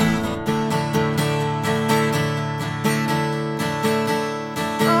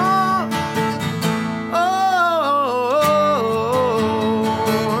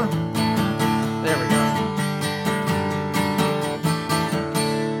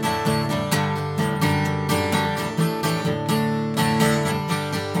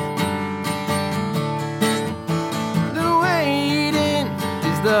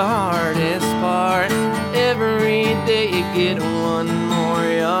 The hardest part. Every day you get one more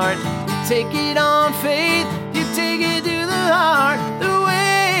yard. You take it on faith, you take it to the heart. The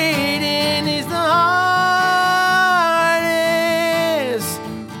waiting is the hardest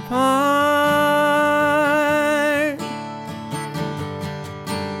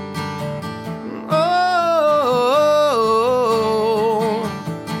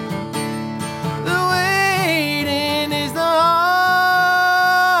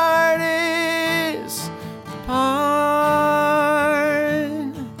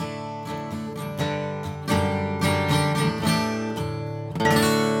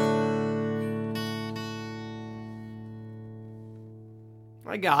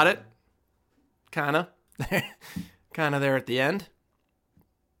I got it. Kind of. Kind of there at the end.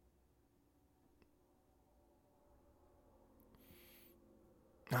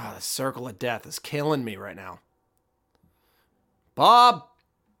 Oh, the circle of death is killing me right now. Bob!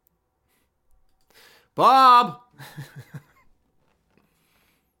 Bob!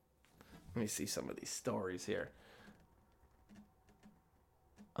 Let me see some of these stories here.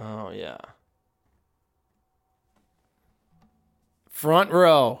 Oh, yeah. Front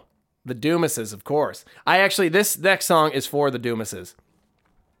row. The Dumases, of course. This next song is for the Dumases.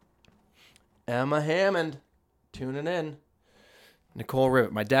 Emma Hammond, tuning in. Nicole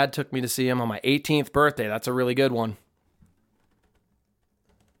Rivet. My dad took me to see him on my 18th birthday. That's a really good one.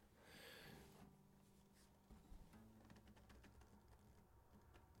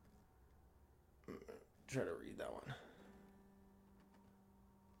 Try to read that one.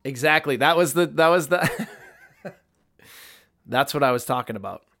 Exactly. That was the That's what I was talking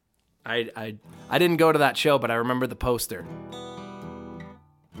about. I didn't go to that show, but I remember the poster.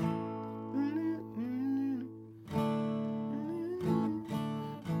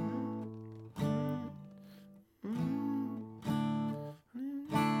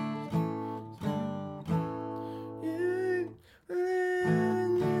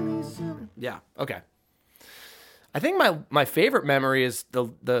 Yeah, okay. I think my favorite memory is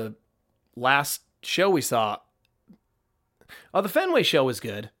the last show we saw. Oh, the Fenway show was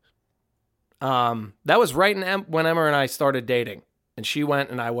good. That was right when Emma and I started dating, and she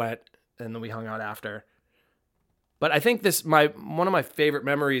went and I went, and then we hung out after. But I think one of my favorite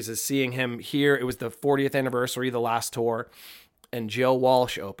memories is seeing him here. It was the 40th anniversary, the last tour, and Joe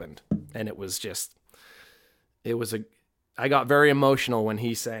Walsh opened, and I got very emotional when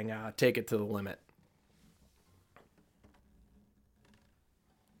he sang "Take It to the Limit."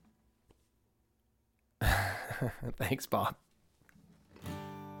 Thanks, Bob.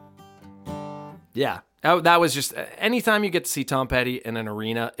 Yeah, that was just, anytime you get to see Tom Petty in an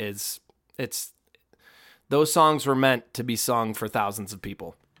arena, those songs were meant to be sung for thousands of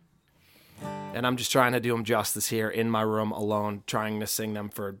people. And I'm just trying to do them justice here in my room alone, trying to sing them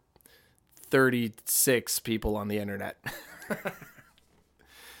for 36 people on the internet.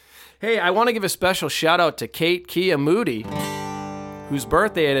 Hey, I want to give a special shout out to Kate Kia Moody, whose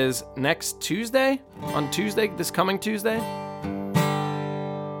birthday it is next Tuesday, this coming Tuesday.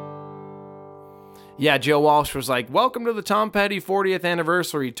 Yeah, Joe Walsh was like, "Welcome to the Tom Petty 40th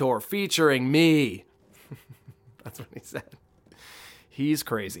anniversary tour featuring me." That's what he said. He's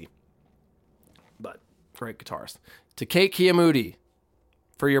crazy, but great guitarist. To Kate Kia Moody,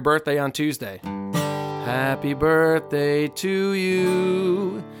 for your birthday on Tuesday. Happy birthday to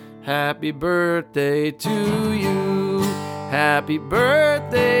you. Happy birthday to you. Happy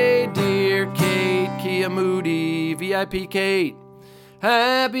birthday, dear Kate Kia Moody, VIP Kate.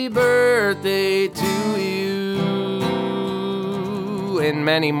 Happy birthday to you, and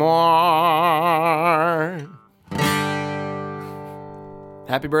many more.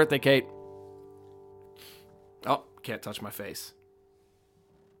 Happy birthday, Kate. Oh, can't touch my face.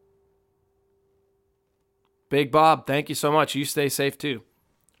 Big Bob, thank you so much. You stay safe too.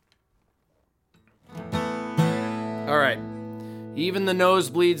 All right. Even the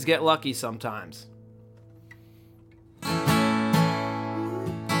nosebleeds get lucky sometimes.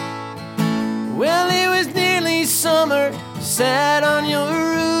 Well, it was nearly summer, sat on your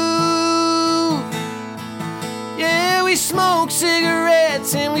roof. Yeah, we smoked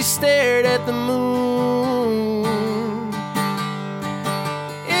cigarettes and we stared at the moon.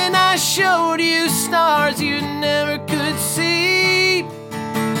 And I showed you stars you never could see.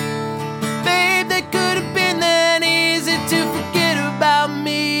 Babe, that could have been that easy to forget about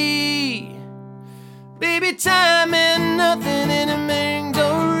me. Baby, time and nothing in a man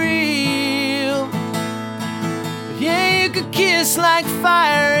go real. Yeah, you could kiss like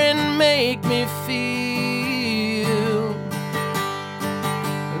fire and make me feel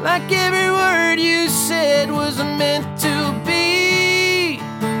like every word you said was meant to be.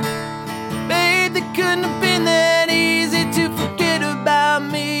 Babe, that couldn't have been that easy to forget about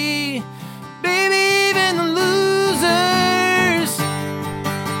me. Baby, even the losers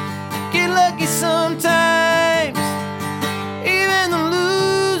get lucky sometimes. Even the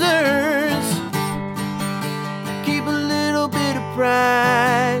losers keep a little bit of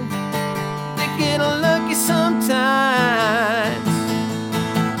pride. They get lucky sometimes.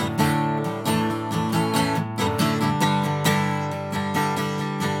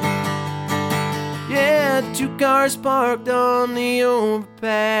 Yeah, 2 cars parked on the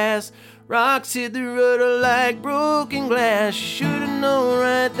overpass. Rocks hit the rudder like broken glass. Should've known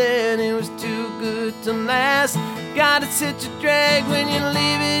right then it was too good to last. God, it's such a drag when you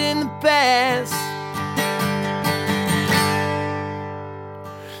leave it in the past.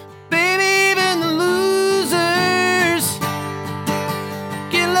 Baby, even the losers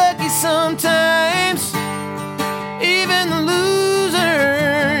get lucky sometimes. Even the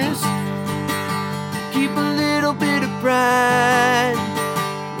losers keep a little bit of pride.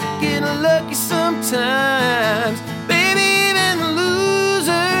 Get lucky sometimes. Baby, even the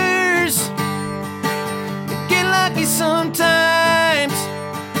losers get lucky sometimes.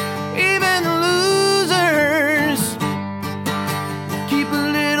 Even the losers keep a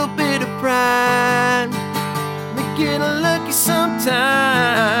little bit of pride. They get lucky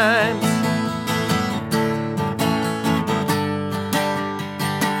sometimes.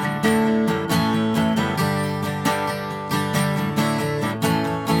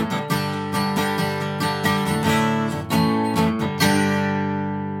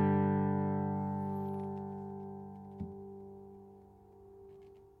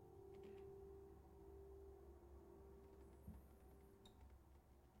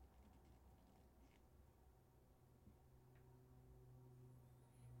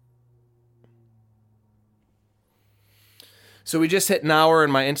 So we just hit an hour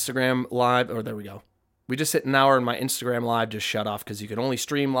in my Instagram live. Oh, there we go. We just hit an hour in my Instagram live. Just shut off because you can only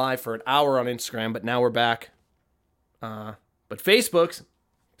stream live for an hour on Instagram. But now we're back. But Facebook's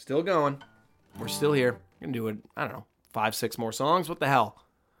still going. We're still here. We're going to do it, I don't know, 5, 6 more songs. What the hell?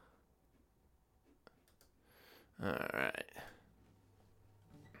 All right.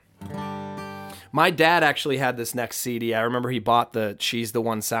 My dad actually had this next CD. I remember he bought the She's the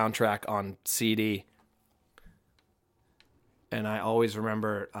One soundtrack on CD. And I always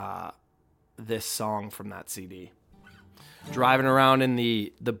remember this song from that CD. Driving around in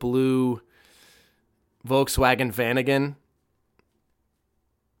the blue Volkswagen Vanagon.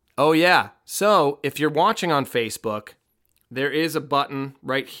 Oh, yeah. So, if you're watching on Facebook, there is a button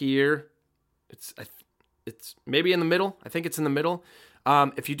right here. It's maybe in the middle. I think it's in the middle.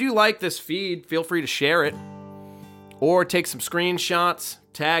 If you do like this feed, feel free to share it. Or take some screenshots.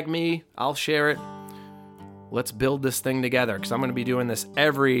 Tag me. I'll share it. Let's build this thing together, because I'm going to be doing this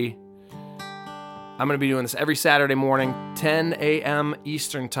every Saturday morning, 10 a.m.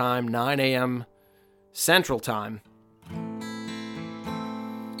 Eastern Time, 9 a.m. Central Time.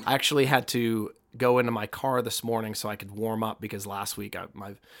 I actually had to go into my car this morning so I could warm up, because last week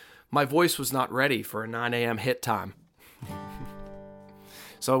my voice was not ready for a 9 a.m. hit time.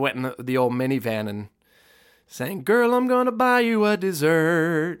 So I went in the old minivan and sang, "Girl, I'm going to buy you a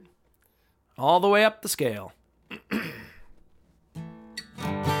dessert," all the way up the scale.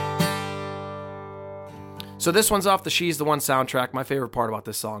 So this one's off the She's the One soundtrack. My favorite part about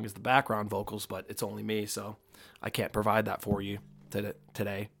this song is the background vocals, but it's only me, so I can't provide that for you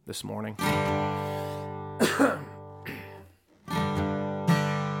today, this morning.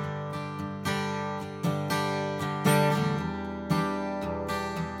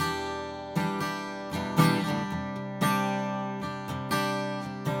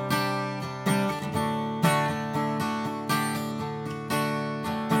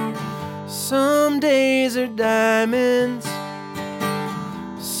 Some days are diamonds,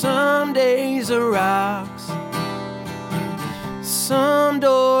 some days are rocks, some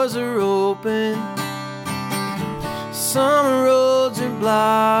doors are open, some roads are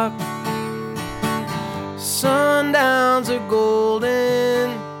blocked, sundowns are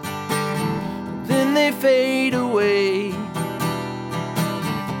golden, then they fade away.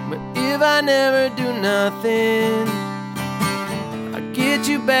 But if I never do nothing, get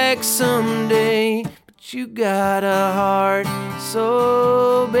you back someday. But you got a heart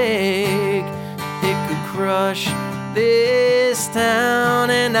so big it could crush this town,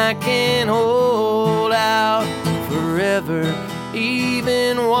 and I can hold out forever,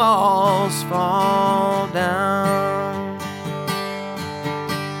 even walls fall down.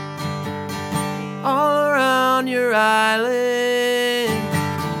 All around your island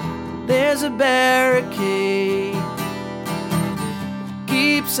there's a barricade,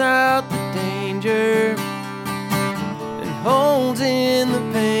 keeps out the danger and holds in the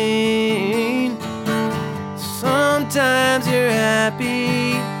pain. Sometimes you're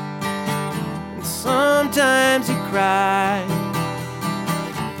happy and sometimes you cry.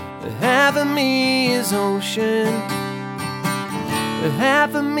 Half of me is ocean,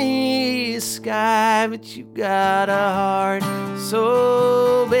 half of me is sky. But you got a heart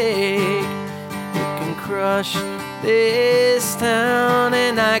so big it can crush this town,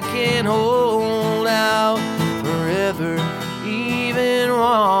 and I can hold out forever, even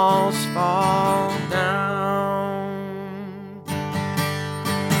walls fall down.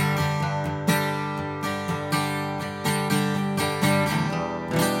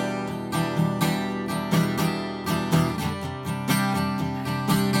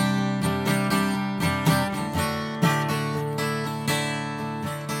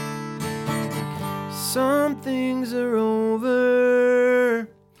 Some things are over,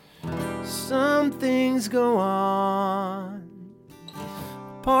 some things go on.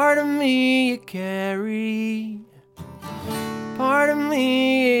 Part of me you carry, part of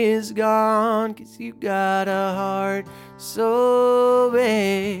me is gone. 'Cause you got a heart so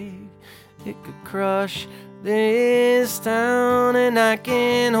big it could crush this town, and I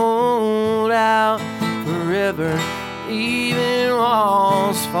can hold out forever, even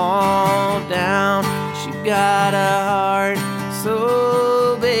walls fall down. She got a heart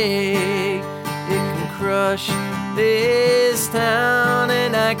so big it can crush this town,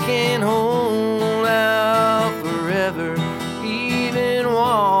 and I can hold out forever, even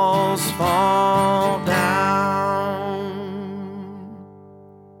walls fall down.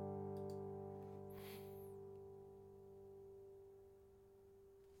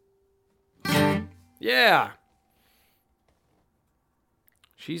 Yeah.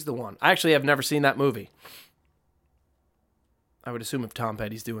 She's the one. I actually have never seen that movie. I would assume if Tom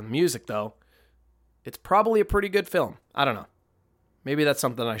Petty's doing the music, though, it's probably a pretty good film. I don't know. Maybe that's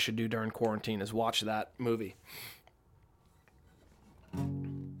something I should do during quarantine, is watch that movie.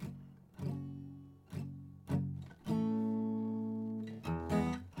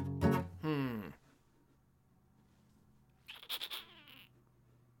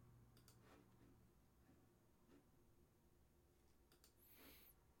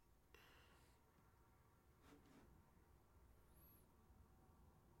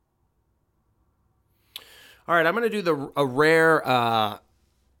 All right, I'm going to do a rare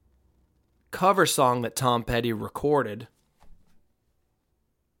cover song that Tom Petty recorded.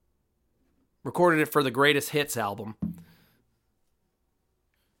 Recorded it for the Greatest Hits album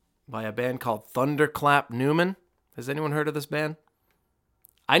by a band called Thunderclap Newman. Has anyone heard of this band?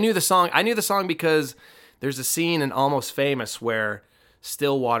 I knew the song because there's a scene in Almost Famous where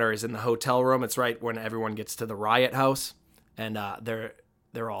Stillwater is in the hotel room. It's right when everyone gets to the riot house, and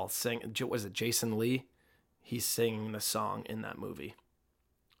they're all singing. Was it Jason Lee? He's singing the song in that movie.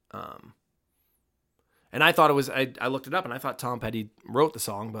 And I thought it was, I looked it up and I thought Tom Petty wrote the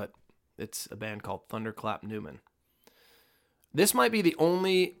song, but it's a band called Thunderclap Newman. This might be the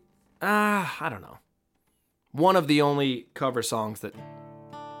only, I don't know, one of the only cover songs that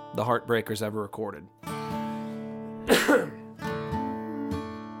the Heartbreakers ever recorded.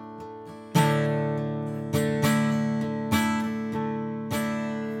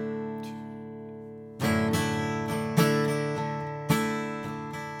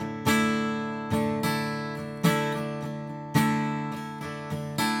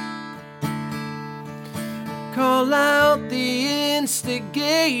 Call out the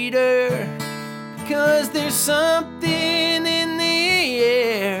instigator, 'cause there's something in the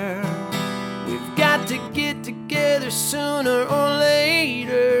air. We've got to get together sooner or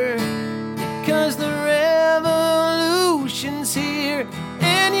later, because the revolution's here,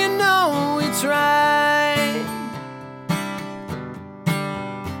 and you know it's right.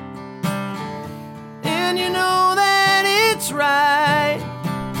 And you know that it's right.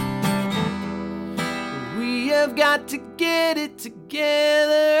 We have got to get it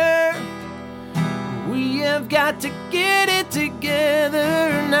together. We have got to get it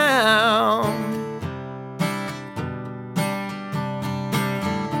together now.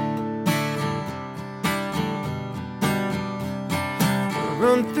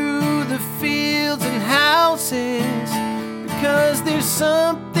 Run through the fields and houses, because there's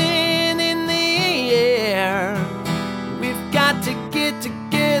something in the air. We've got to get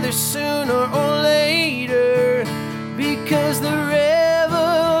together sooner or later, because the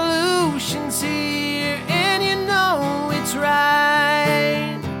revolution's here, and you know it's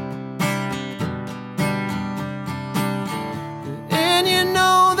right. And you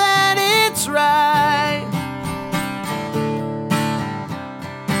know that it's right.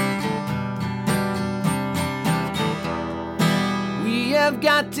 We have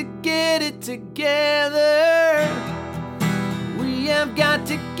got to get it together. We have got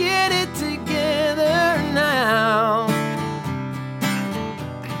to get it together now.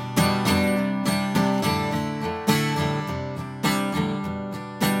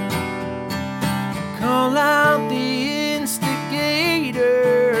 Call out the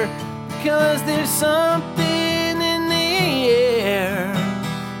instigator, 'cause there's something in the air.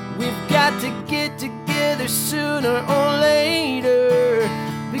 We've got to get together sooner or later,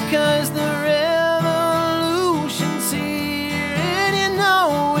 because the revolution's here, and you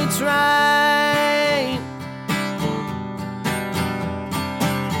know it's right.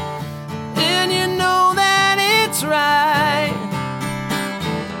 And you know that it's right.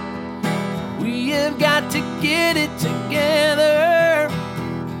 We have got to get it together.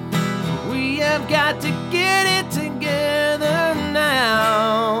 We have got to get it together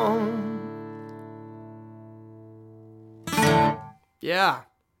now. Yeah.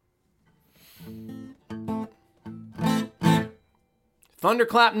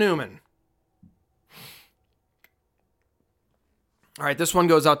 Thunderclap Newman. All right, this one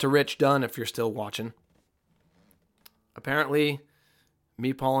goes out to Rich Dunn if you're still watching. Apparently,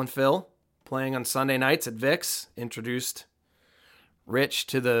 Me, Paul, and Phil playing on Sunday nights at Vic's introduced Rich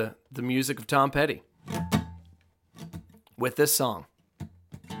to the music of Tom Petty with this song.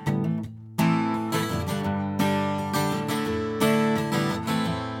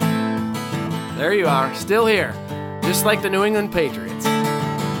 There you are, still here, just like the New England Patriots.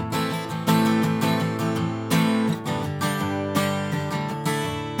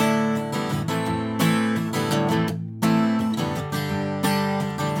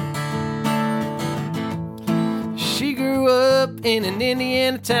 She grew up in an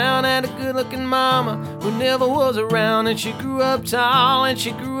Indiana town, had a good-looking mama who never was around, and she grew up tall and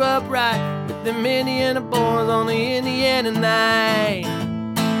she grew up right with them Indiana boys on the Indiana night.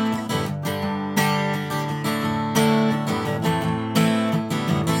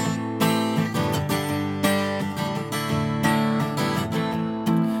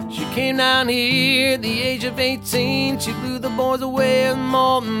 Came down here at the age of 18. She blew the boys away with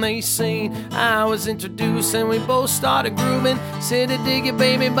more than they seen. I was introduced and we both started grooving. Said I dig it,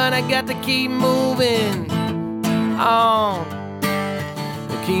 baby, but I got to keep moving on.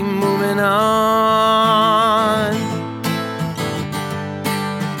 Keep moving on.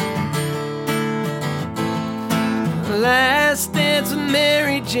 Last dance with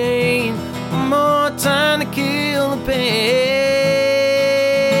Mary Jane. More time to kill the pain.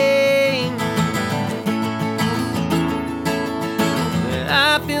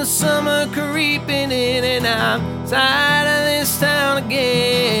 I feel summer creeping in and I'm tired of this town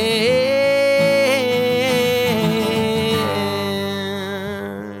again.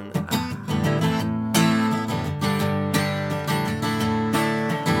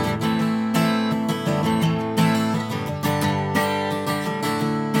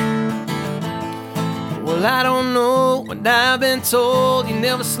 Well, I don't know what I've been told. You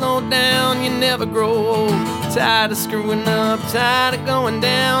never slow down, you never grow old. Tired of screwing up, tired of going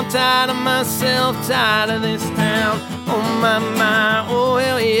down, tired of myself, tired of this town. Oh my, oh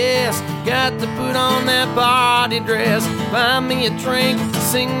hell yes. Got to put on that party dress. Buy me a drink,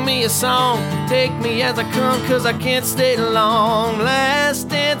 sing me a song. Take me as I come, cause I can't stay long. Last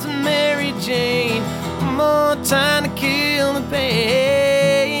dance with Mary Jane. More time to kill the pain.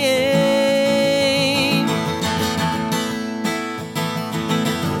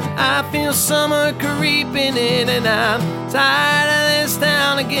 I feel summer creeping in and I'm tired of this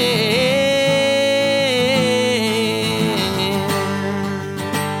town again.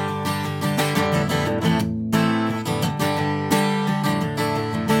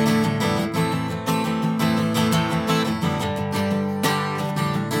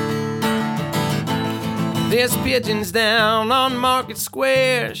 There's pigeons down on Market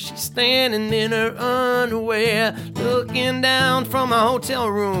Square. She's standing in her underwear, looking down from a hotel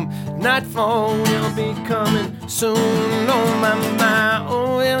room. Nightfall will be coming soon. Oh my,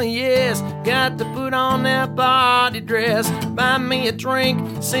 oh hell yes. Got to put on that party dress. Buy me a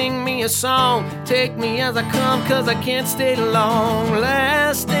drink, sing me a song. Take me as I come, cause I can't stay long.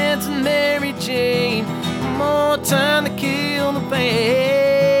 Last dance with Mary Jane. More time to kill the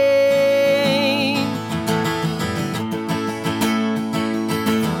pain.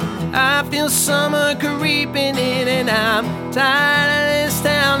 I feel summer creeping in and I'm tired of this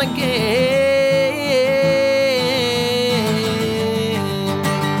town again.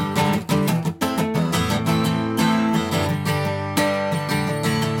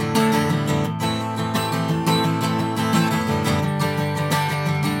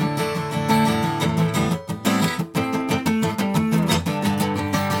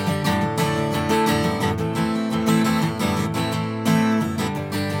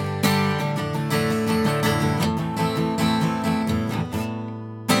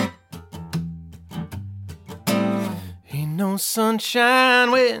 No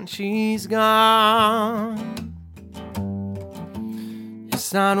sunshine when she's gone.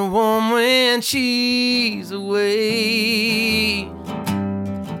 It's not warm when she's away.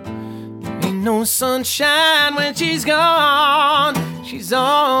 Ain't no sunshine when she's gone. She's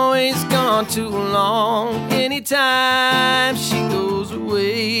always gone too long. Anytime she goes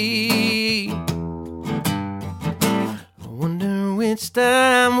away, I wonder which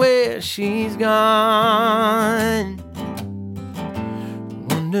time where she's gone.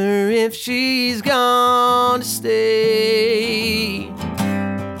 Wonder if she's gonna stay.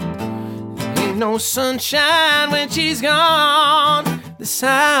 Ain't no sunshine when she's gone. This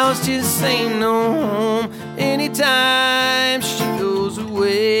house just ain't no home anytime she goes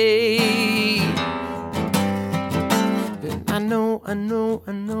away. And I know, I know,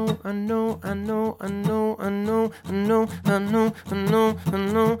 I know, I know, I know, I know, I know, I know, I know, I know, I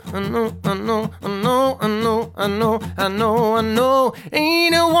know, I know, I know, I know, I know, I know, I know, I know.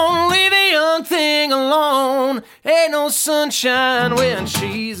 Ain't no one leave a young thing alone. Ain't no sunshine when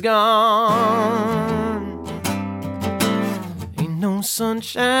she's gone. Ain't no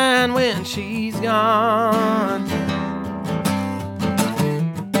sunshine when she's gone.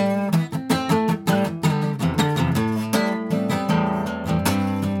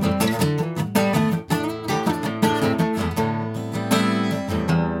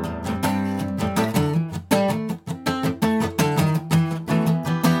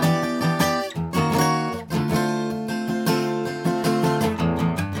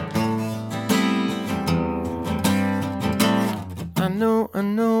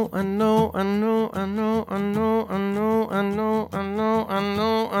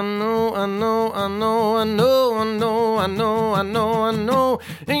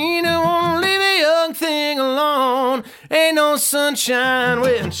 Ain't no one leave a young thing alone. Ain't no sunshine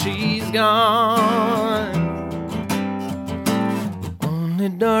when she's gone. Only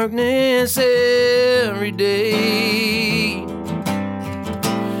darkness every day.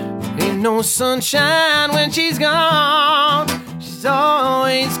 Ain't no sunshine when she's gone. She's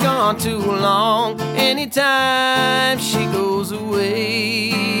always gone too long. Anytime she goes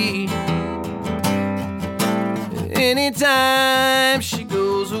away. Anytime she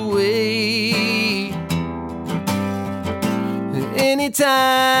goes away.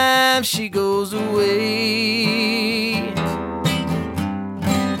 Anytime she goes away.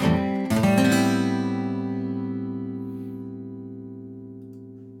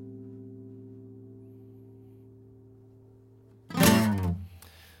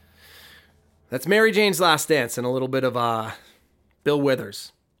 That's Mary Jane's Last Dance and a little bit of Bill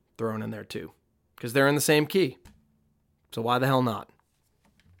Withers thrown in there too, because they're in the same key. So why the hell not?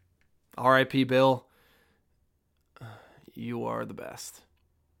 R.I.P. Bill. You are the best.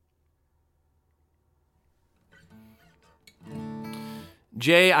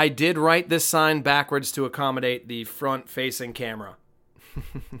 Jay, I did write this sign backwards to accommodate the front-facing camera.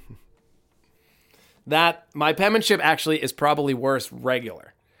 That, my penmanship actually is probably worse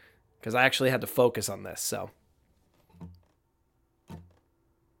regular, because I actually had to focus on this, so.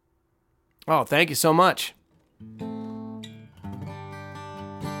 Oh, thank you so much.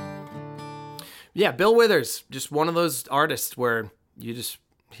 Yeah, Bill Withers, just one of those artists where he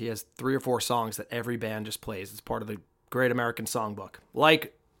has 3 or 4 songs that every band just plays. It's part of the Great American Songbook,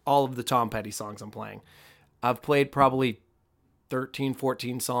 like all of the Tom Petty songs I'm playing. I've played probably 13,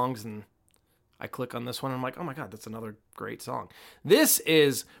 14 songs, and I click on this one, and I'm like, oh my God, that's another great song. This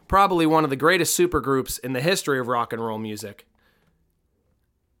is probably one of the greatest supergroups in the history of rock and roll music.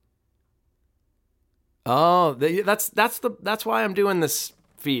 Oh, that's why I'm doing this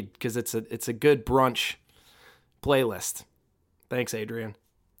feed, because it's a good brunch playlist. Thanks, Adrian.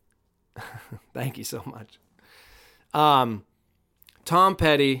 Thank you so much. Tom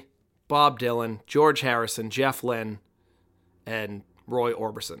Petty, Bob Dylan, George Harrison, Jeff Lynne, and Roy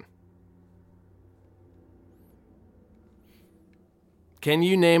Orbison. Can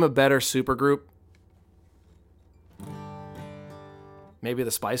you name a better supergroup? Maybe the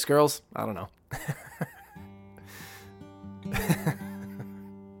Spice Girls? I don't know.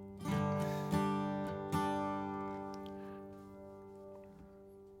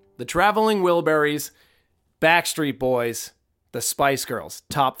 The Traveling Wilburys, Backstreet Boys, the Spice Girls.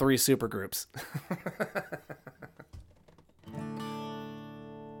 Top 3 supergroups.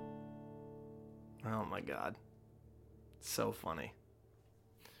 Oh my God. So funny.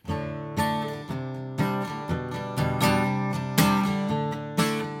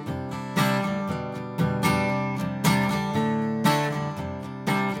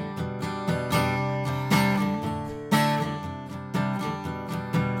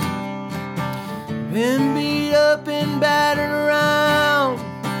 Been beat up and battered around,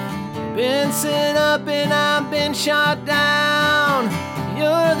 been set up and I've been shot down.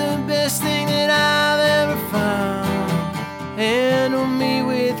 You're the best thing that I've ever found. Handle me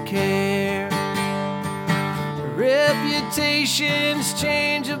with care. Reputation's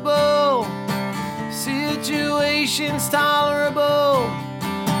changeable, situation's tolerable.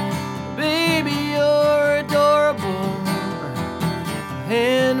 Baby, you're adorable.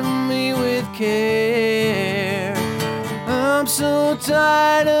 Handle me with care. I'm so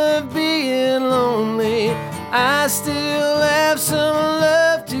tired of being lonely. I still have some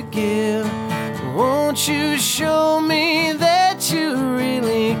love to give.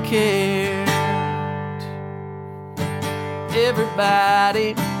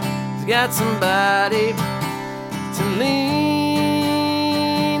 Everybody's got somebody to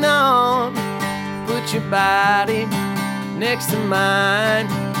lean on. Put your body next to mine.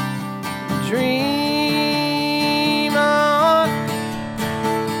 Dream on.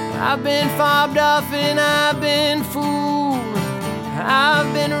 I've been fobbed off and I've been fooled.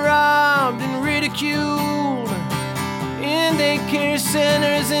 I've been robbed and ridiculed in daycare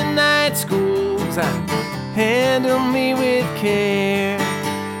centers and night schools. Handle me with care.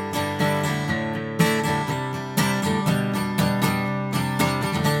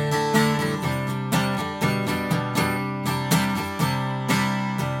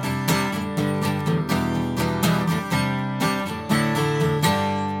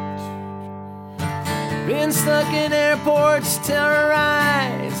 Been stuck in airports,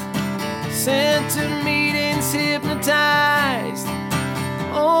 terrorized, sent to meetings, hypnotized,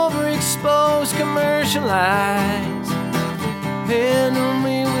 overexposed, commercialized. Handle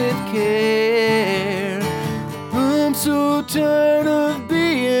me with care. I'm so tired of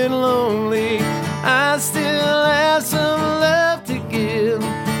being lonely. I still have some love to give.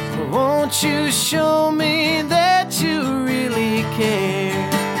 Won't you show me that you really care?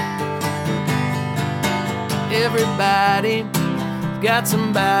 Everybody's got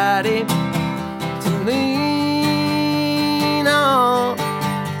somebody to lean on.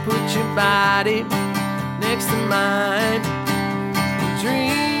 Put your body next to mine.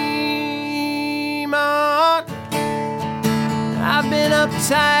 Dream on. I've been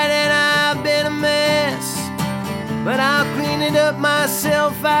uptight and I've been a mess, but I'll clean it up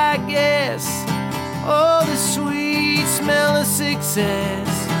myself, I guess. Oh, the sweet smell of success.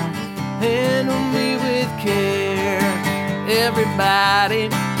 Handle me with care.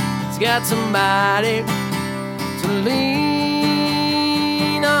 Everybody's got somebody to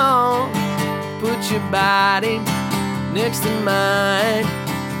lean on. Put your body next to mine.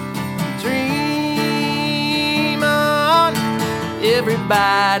 Dream on.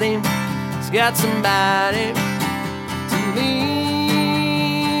 Everybody's got somebody to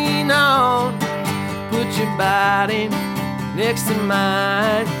lean on. Put your body next to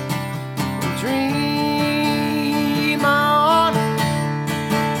mine. Dream on.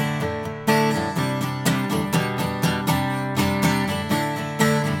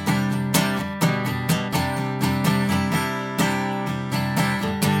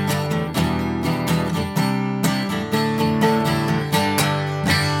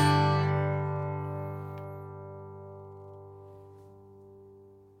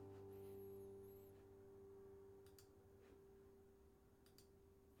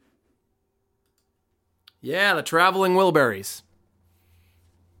 Yeah, the Traveling Wilburys.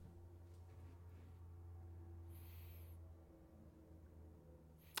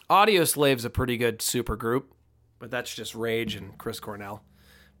 Audioslave's a pretty good super group, but that's just Rage and Chris Cornell.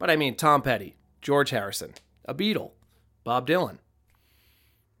 But I mean, Tom Petty, George Harrison, a Beatle, Bob Dylan,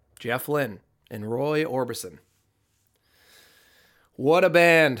 Jeff Lynne, and Roy Orbison. What a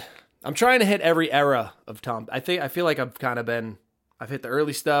band. I'm trying to hit every era of Tom. I feel like I've hit the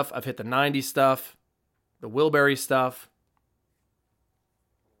early stuff, I've hit the 90s stuff, the Wilbury stuff.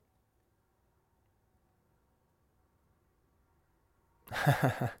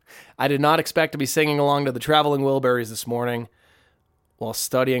 I did not expect to be singing along to the Traveling Wilburys this morning while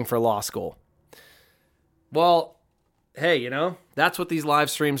studying for law school. Well, hey, that's what these live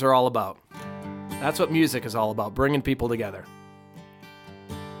streams are all about. That's what music is all about, bringing people together.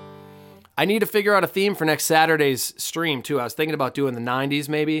 I need to figure out a theme for next Saturday's stream, too. I was thinking about doing the 90s,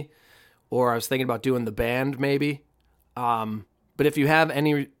 maybe. Or I was thinking about doing the band, maybe. But if you have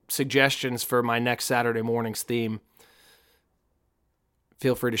any suggestions for my next Saturday morning's theme,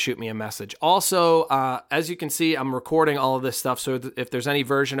 feel free to shoot me a message. Also, as you can see, I'm recording all of this stuff, so if there's any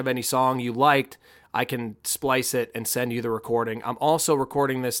version of any song you liked, I can splice it and send you the recording. I'm also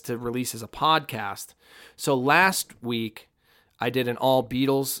recording this to release as a podcast. So last week, I did an all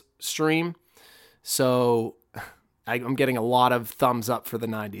Beatles stream, so I'm getting a lot of thumbs up for the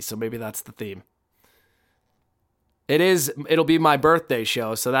 90s, so maybe that's the theme. It'll be my birthday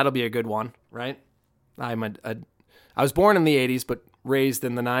show, so that'll be a good one, right? I was born in the 80s, but raised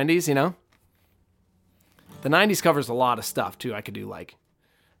in the 90s, The 90s covers a lot of stuff, too. I could do, like,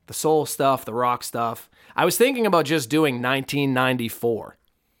 the soul stuff, the rock stuff. I was thinking about just doing 1994,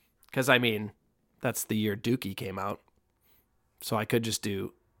 because, that's the year Dookie came out, so I could just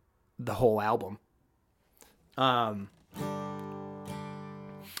do the whole album.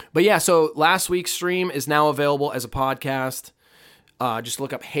 But yeah, so last week's stream is now available as a podcast. Just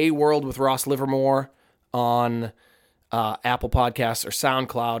look up Hey World with Ross Livermore on Apple Podcasts or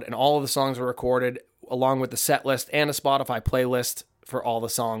SoundCloud, and all of the songs were recorded along with the set list and a Spotify playlist for all the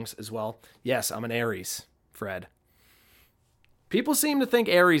songs as well. Yes, I'm an Aries, Fred. People seem to think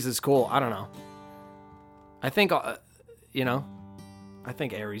Aries is cool. I don't know. I think, I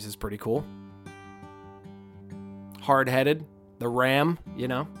think Aries is pretty cool. Hard-headed, the Ram,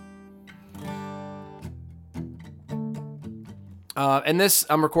 And this,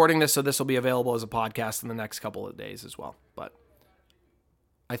 I'm recording this, so this will be available as a podcast in the next couple of days as well. But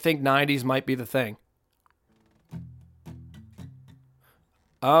I think 90s might be the thing.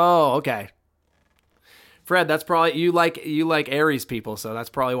 Oh, okay. Fred, that's probably, you like Aries people, so that's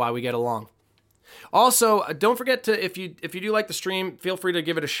probably why we get along. Also, don't forget to, if you do like the stream, feel free to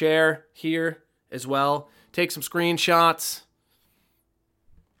give it a share here as well. Take some screenshots.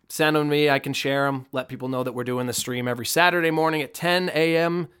 Send them to me. I can share them. Let people know that we're doing the stream every Saturday morning at 10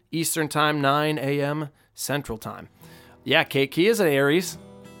 a.m. Eastern Time, 9 a.m. Central Time. Yeah, Kate Key is an Aries.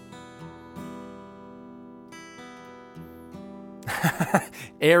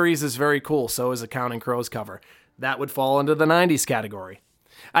 Aries is very cool. So is a Counting Crows cover. That would fall into the 90s category.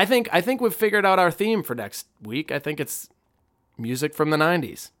 I think we've figured out our theme for next week. I think it's music from the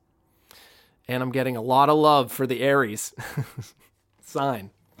 90s. And I'm getting a lot of love for the Aries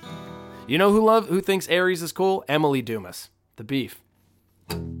sign. You know who thinks Aries is cool? Emily Dumas, the Beef.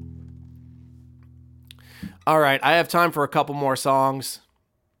 All right, I have time for a couple more songs.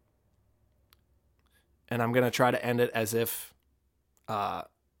 And I'm going to try to end it as if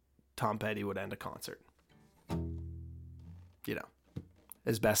Tom Petty would end a concert.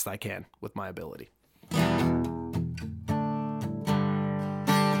 As best I can with my ability.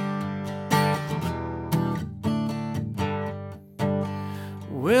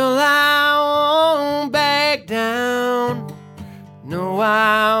 Well, I won't back down. No,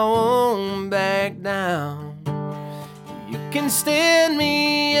 I won't back down. You can stand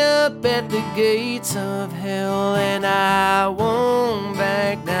me up at the gates of hell, and I won't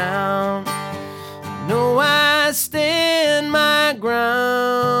back down. No, I stand my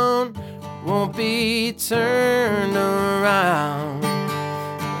ground, won't be turned around.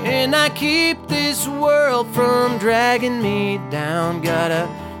 And I keep this world from dragging me down. Gotta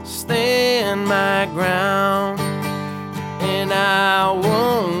stand my ground, and I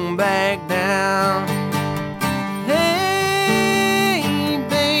won't back down. Hey,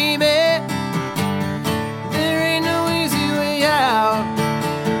 baby, there ain't no easy way out.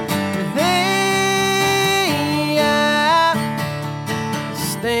 Hey, I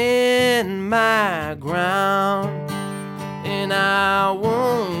stand my ground, and I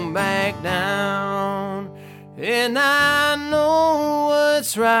won't back down. And I know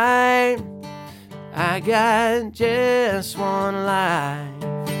what's right. I got just one life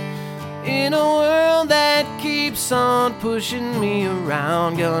in a world that keeps on pushing me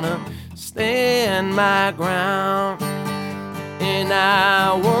around. Gonna stand my ground, and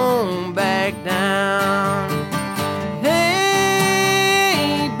I won't back down.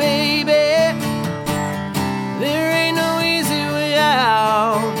 Hey, baby, there ain't no easy way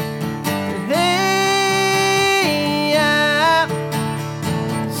out. Hey, I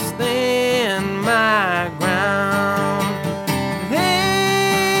stand my ground.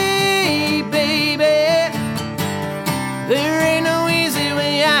 Hey, baby, there ain't no easy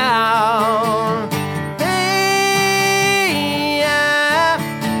way out. Hey, I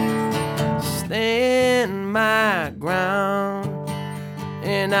stand my ground,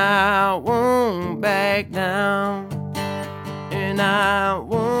 and I won't back down. And I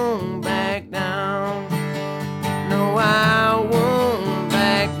won't back down. No, I won't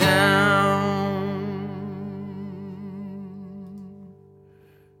back down.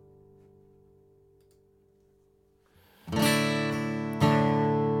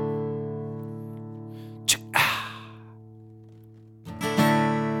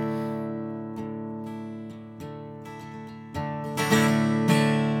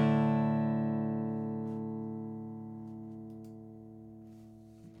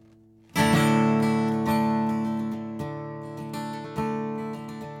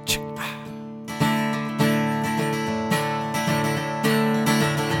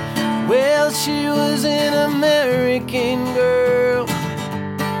 Well, she was an American girl,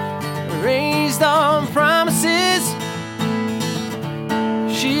 raised on promises.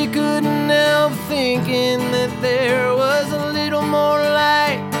 She couldn't help thinking that there was a little more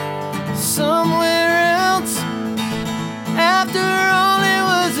light somewhere else. After all, it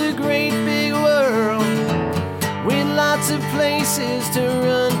was a great big world with lots of places to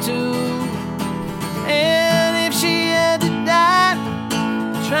run to. And if she had to die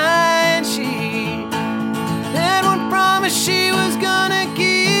trying, she had one promise she was gonna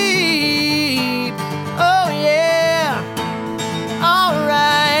keep.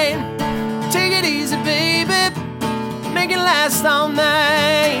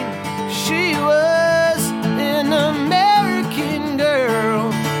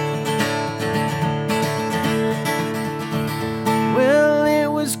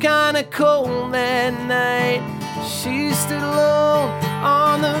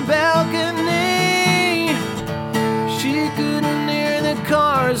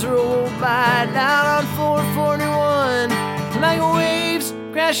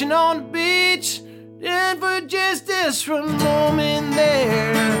 splashing on the beach, and for just this one moment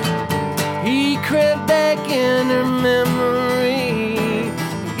there, he crept back in her memory.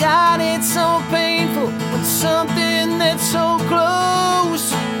 God, it's so painful when something that's so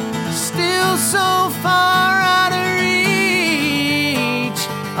close, still so far out of reach.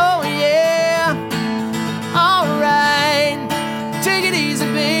 Oh yeah, alright, take it easy,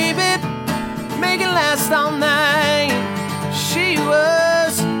 baby, make it last all night. She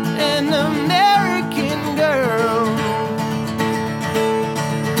was an American girl.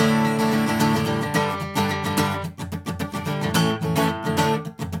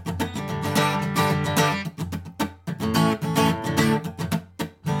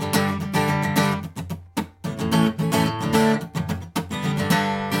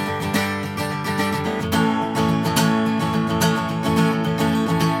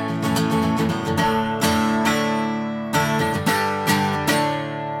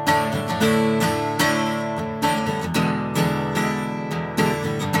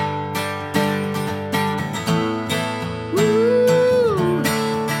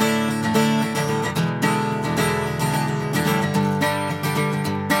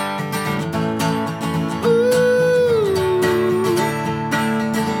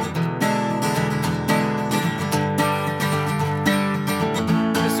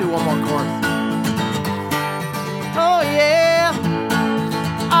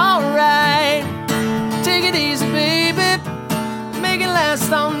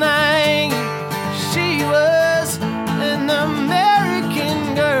 All night, she was an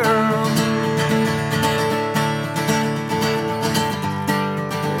American girl.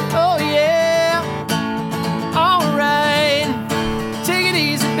 Oh yeah, alright, take it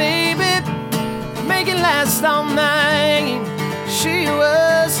easy, baby, make it last all night. She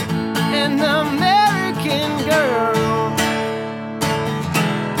was an American girl.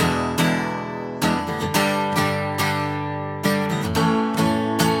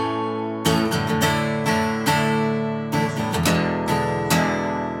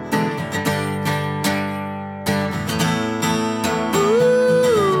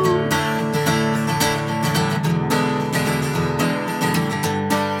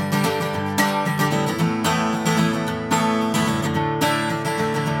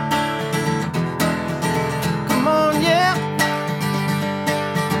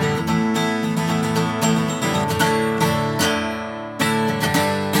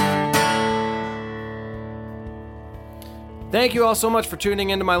 Thank you all so much for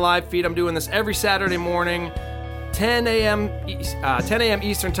tuning into my live feed. I'm doing this every Saturday morning, 10 a.m.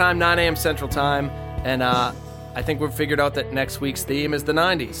 Eastern Time, 9 a.m. Central Time. And I think we've figured out that next week's theme is the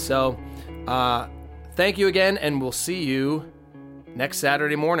 90s. So thank you again, and we'll see you next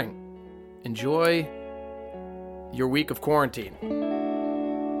Saturday morning. Enjoy your week of quarantine.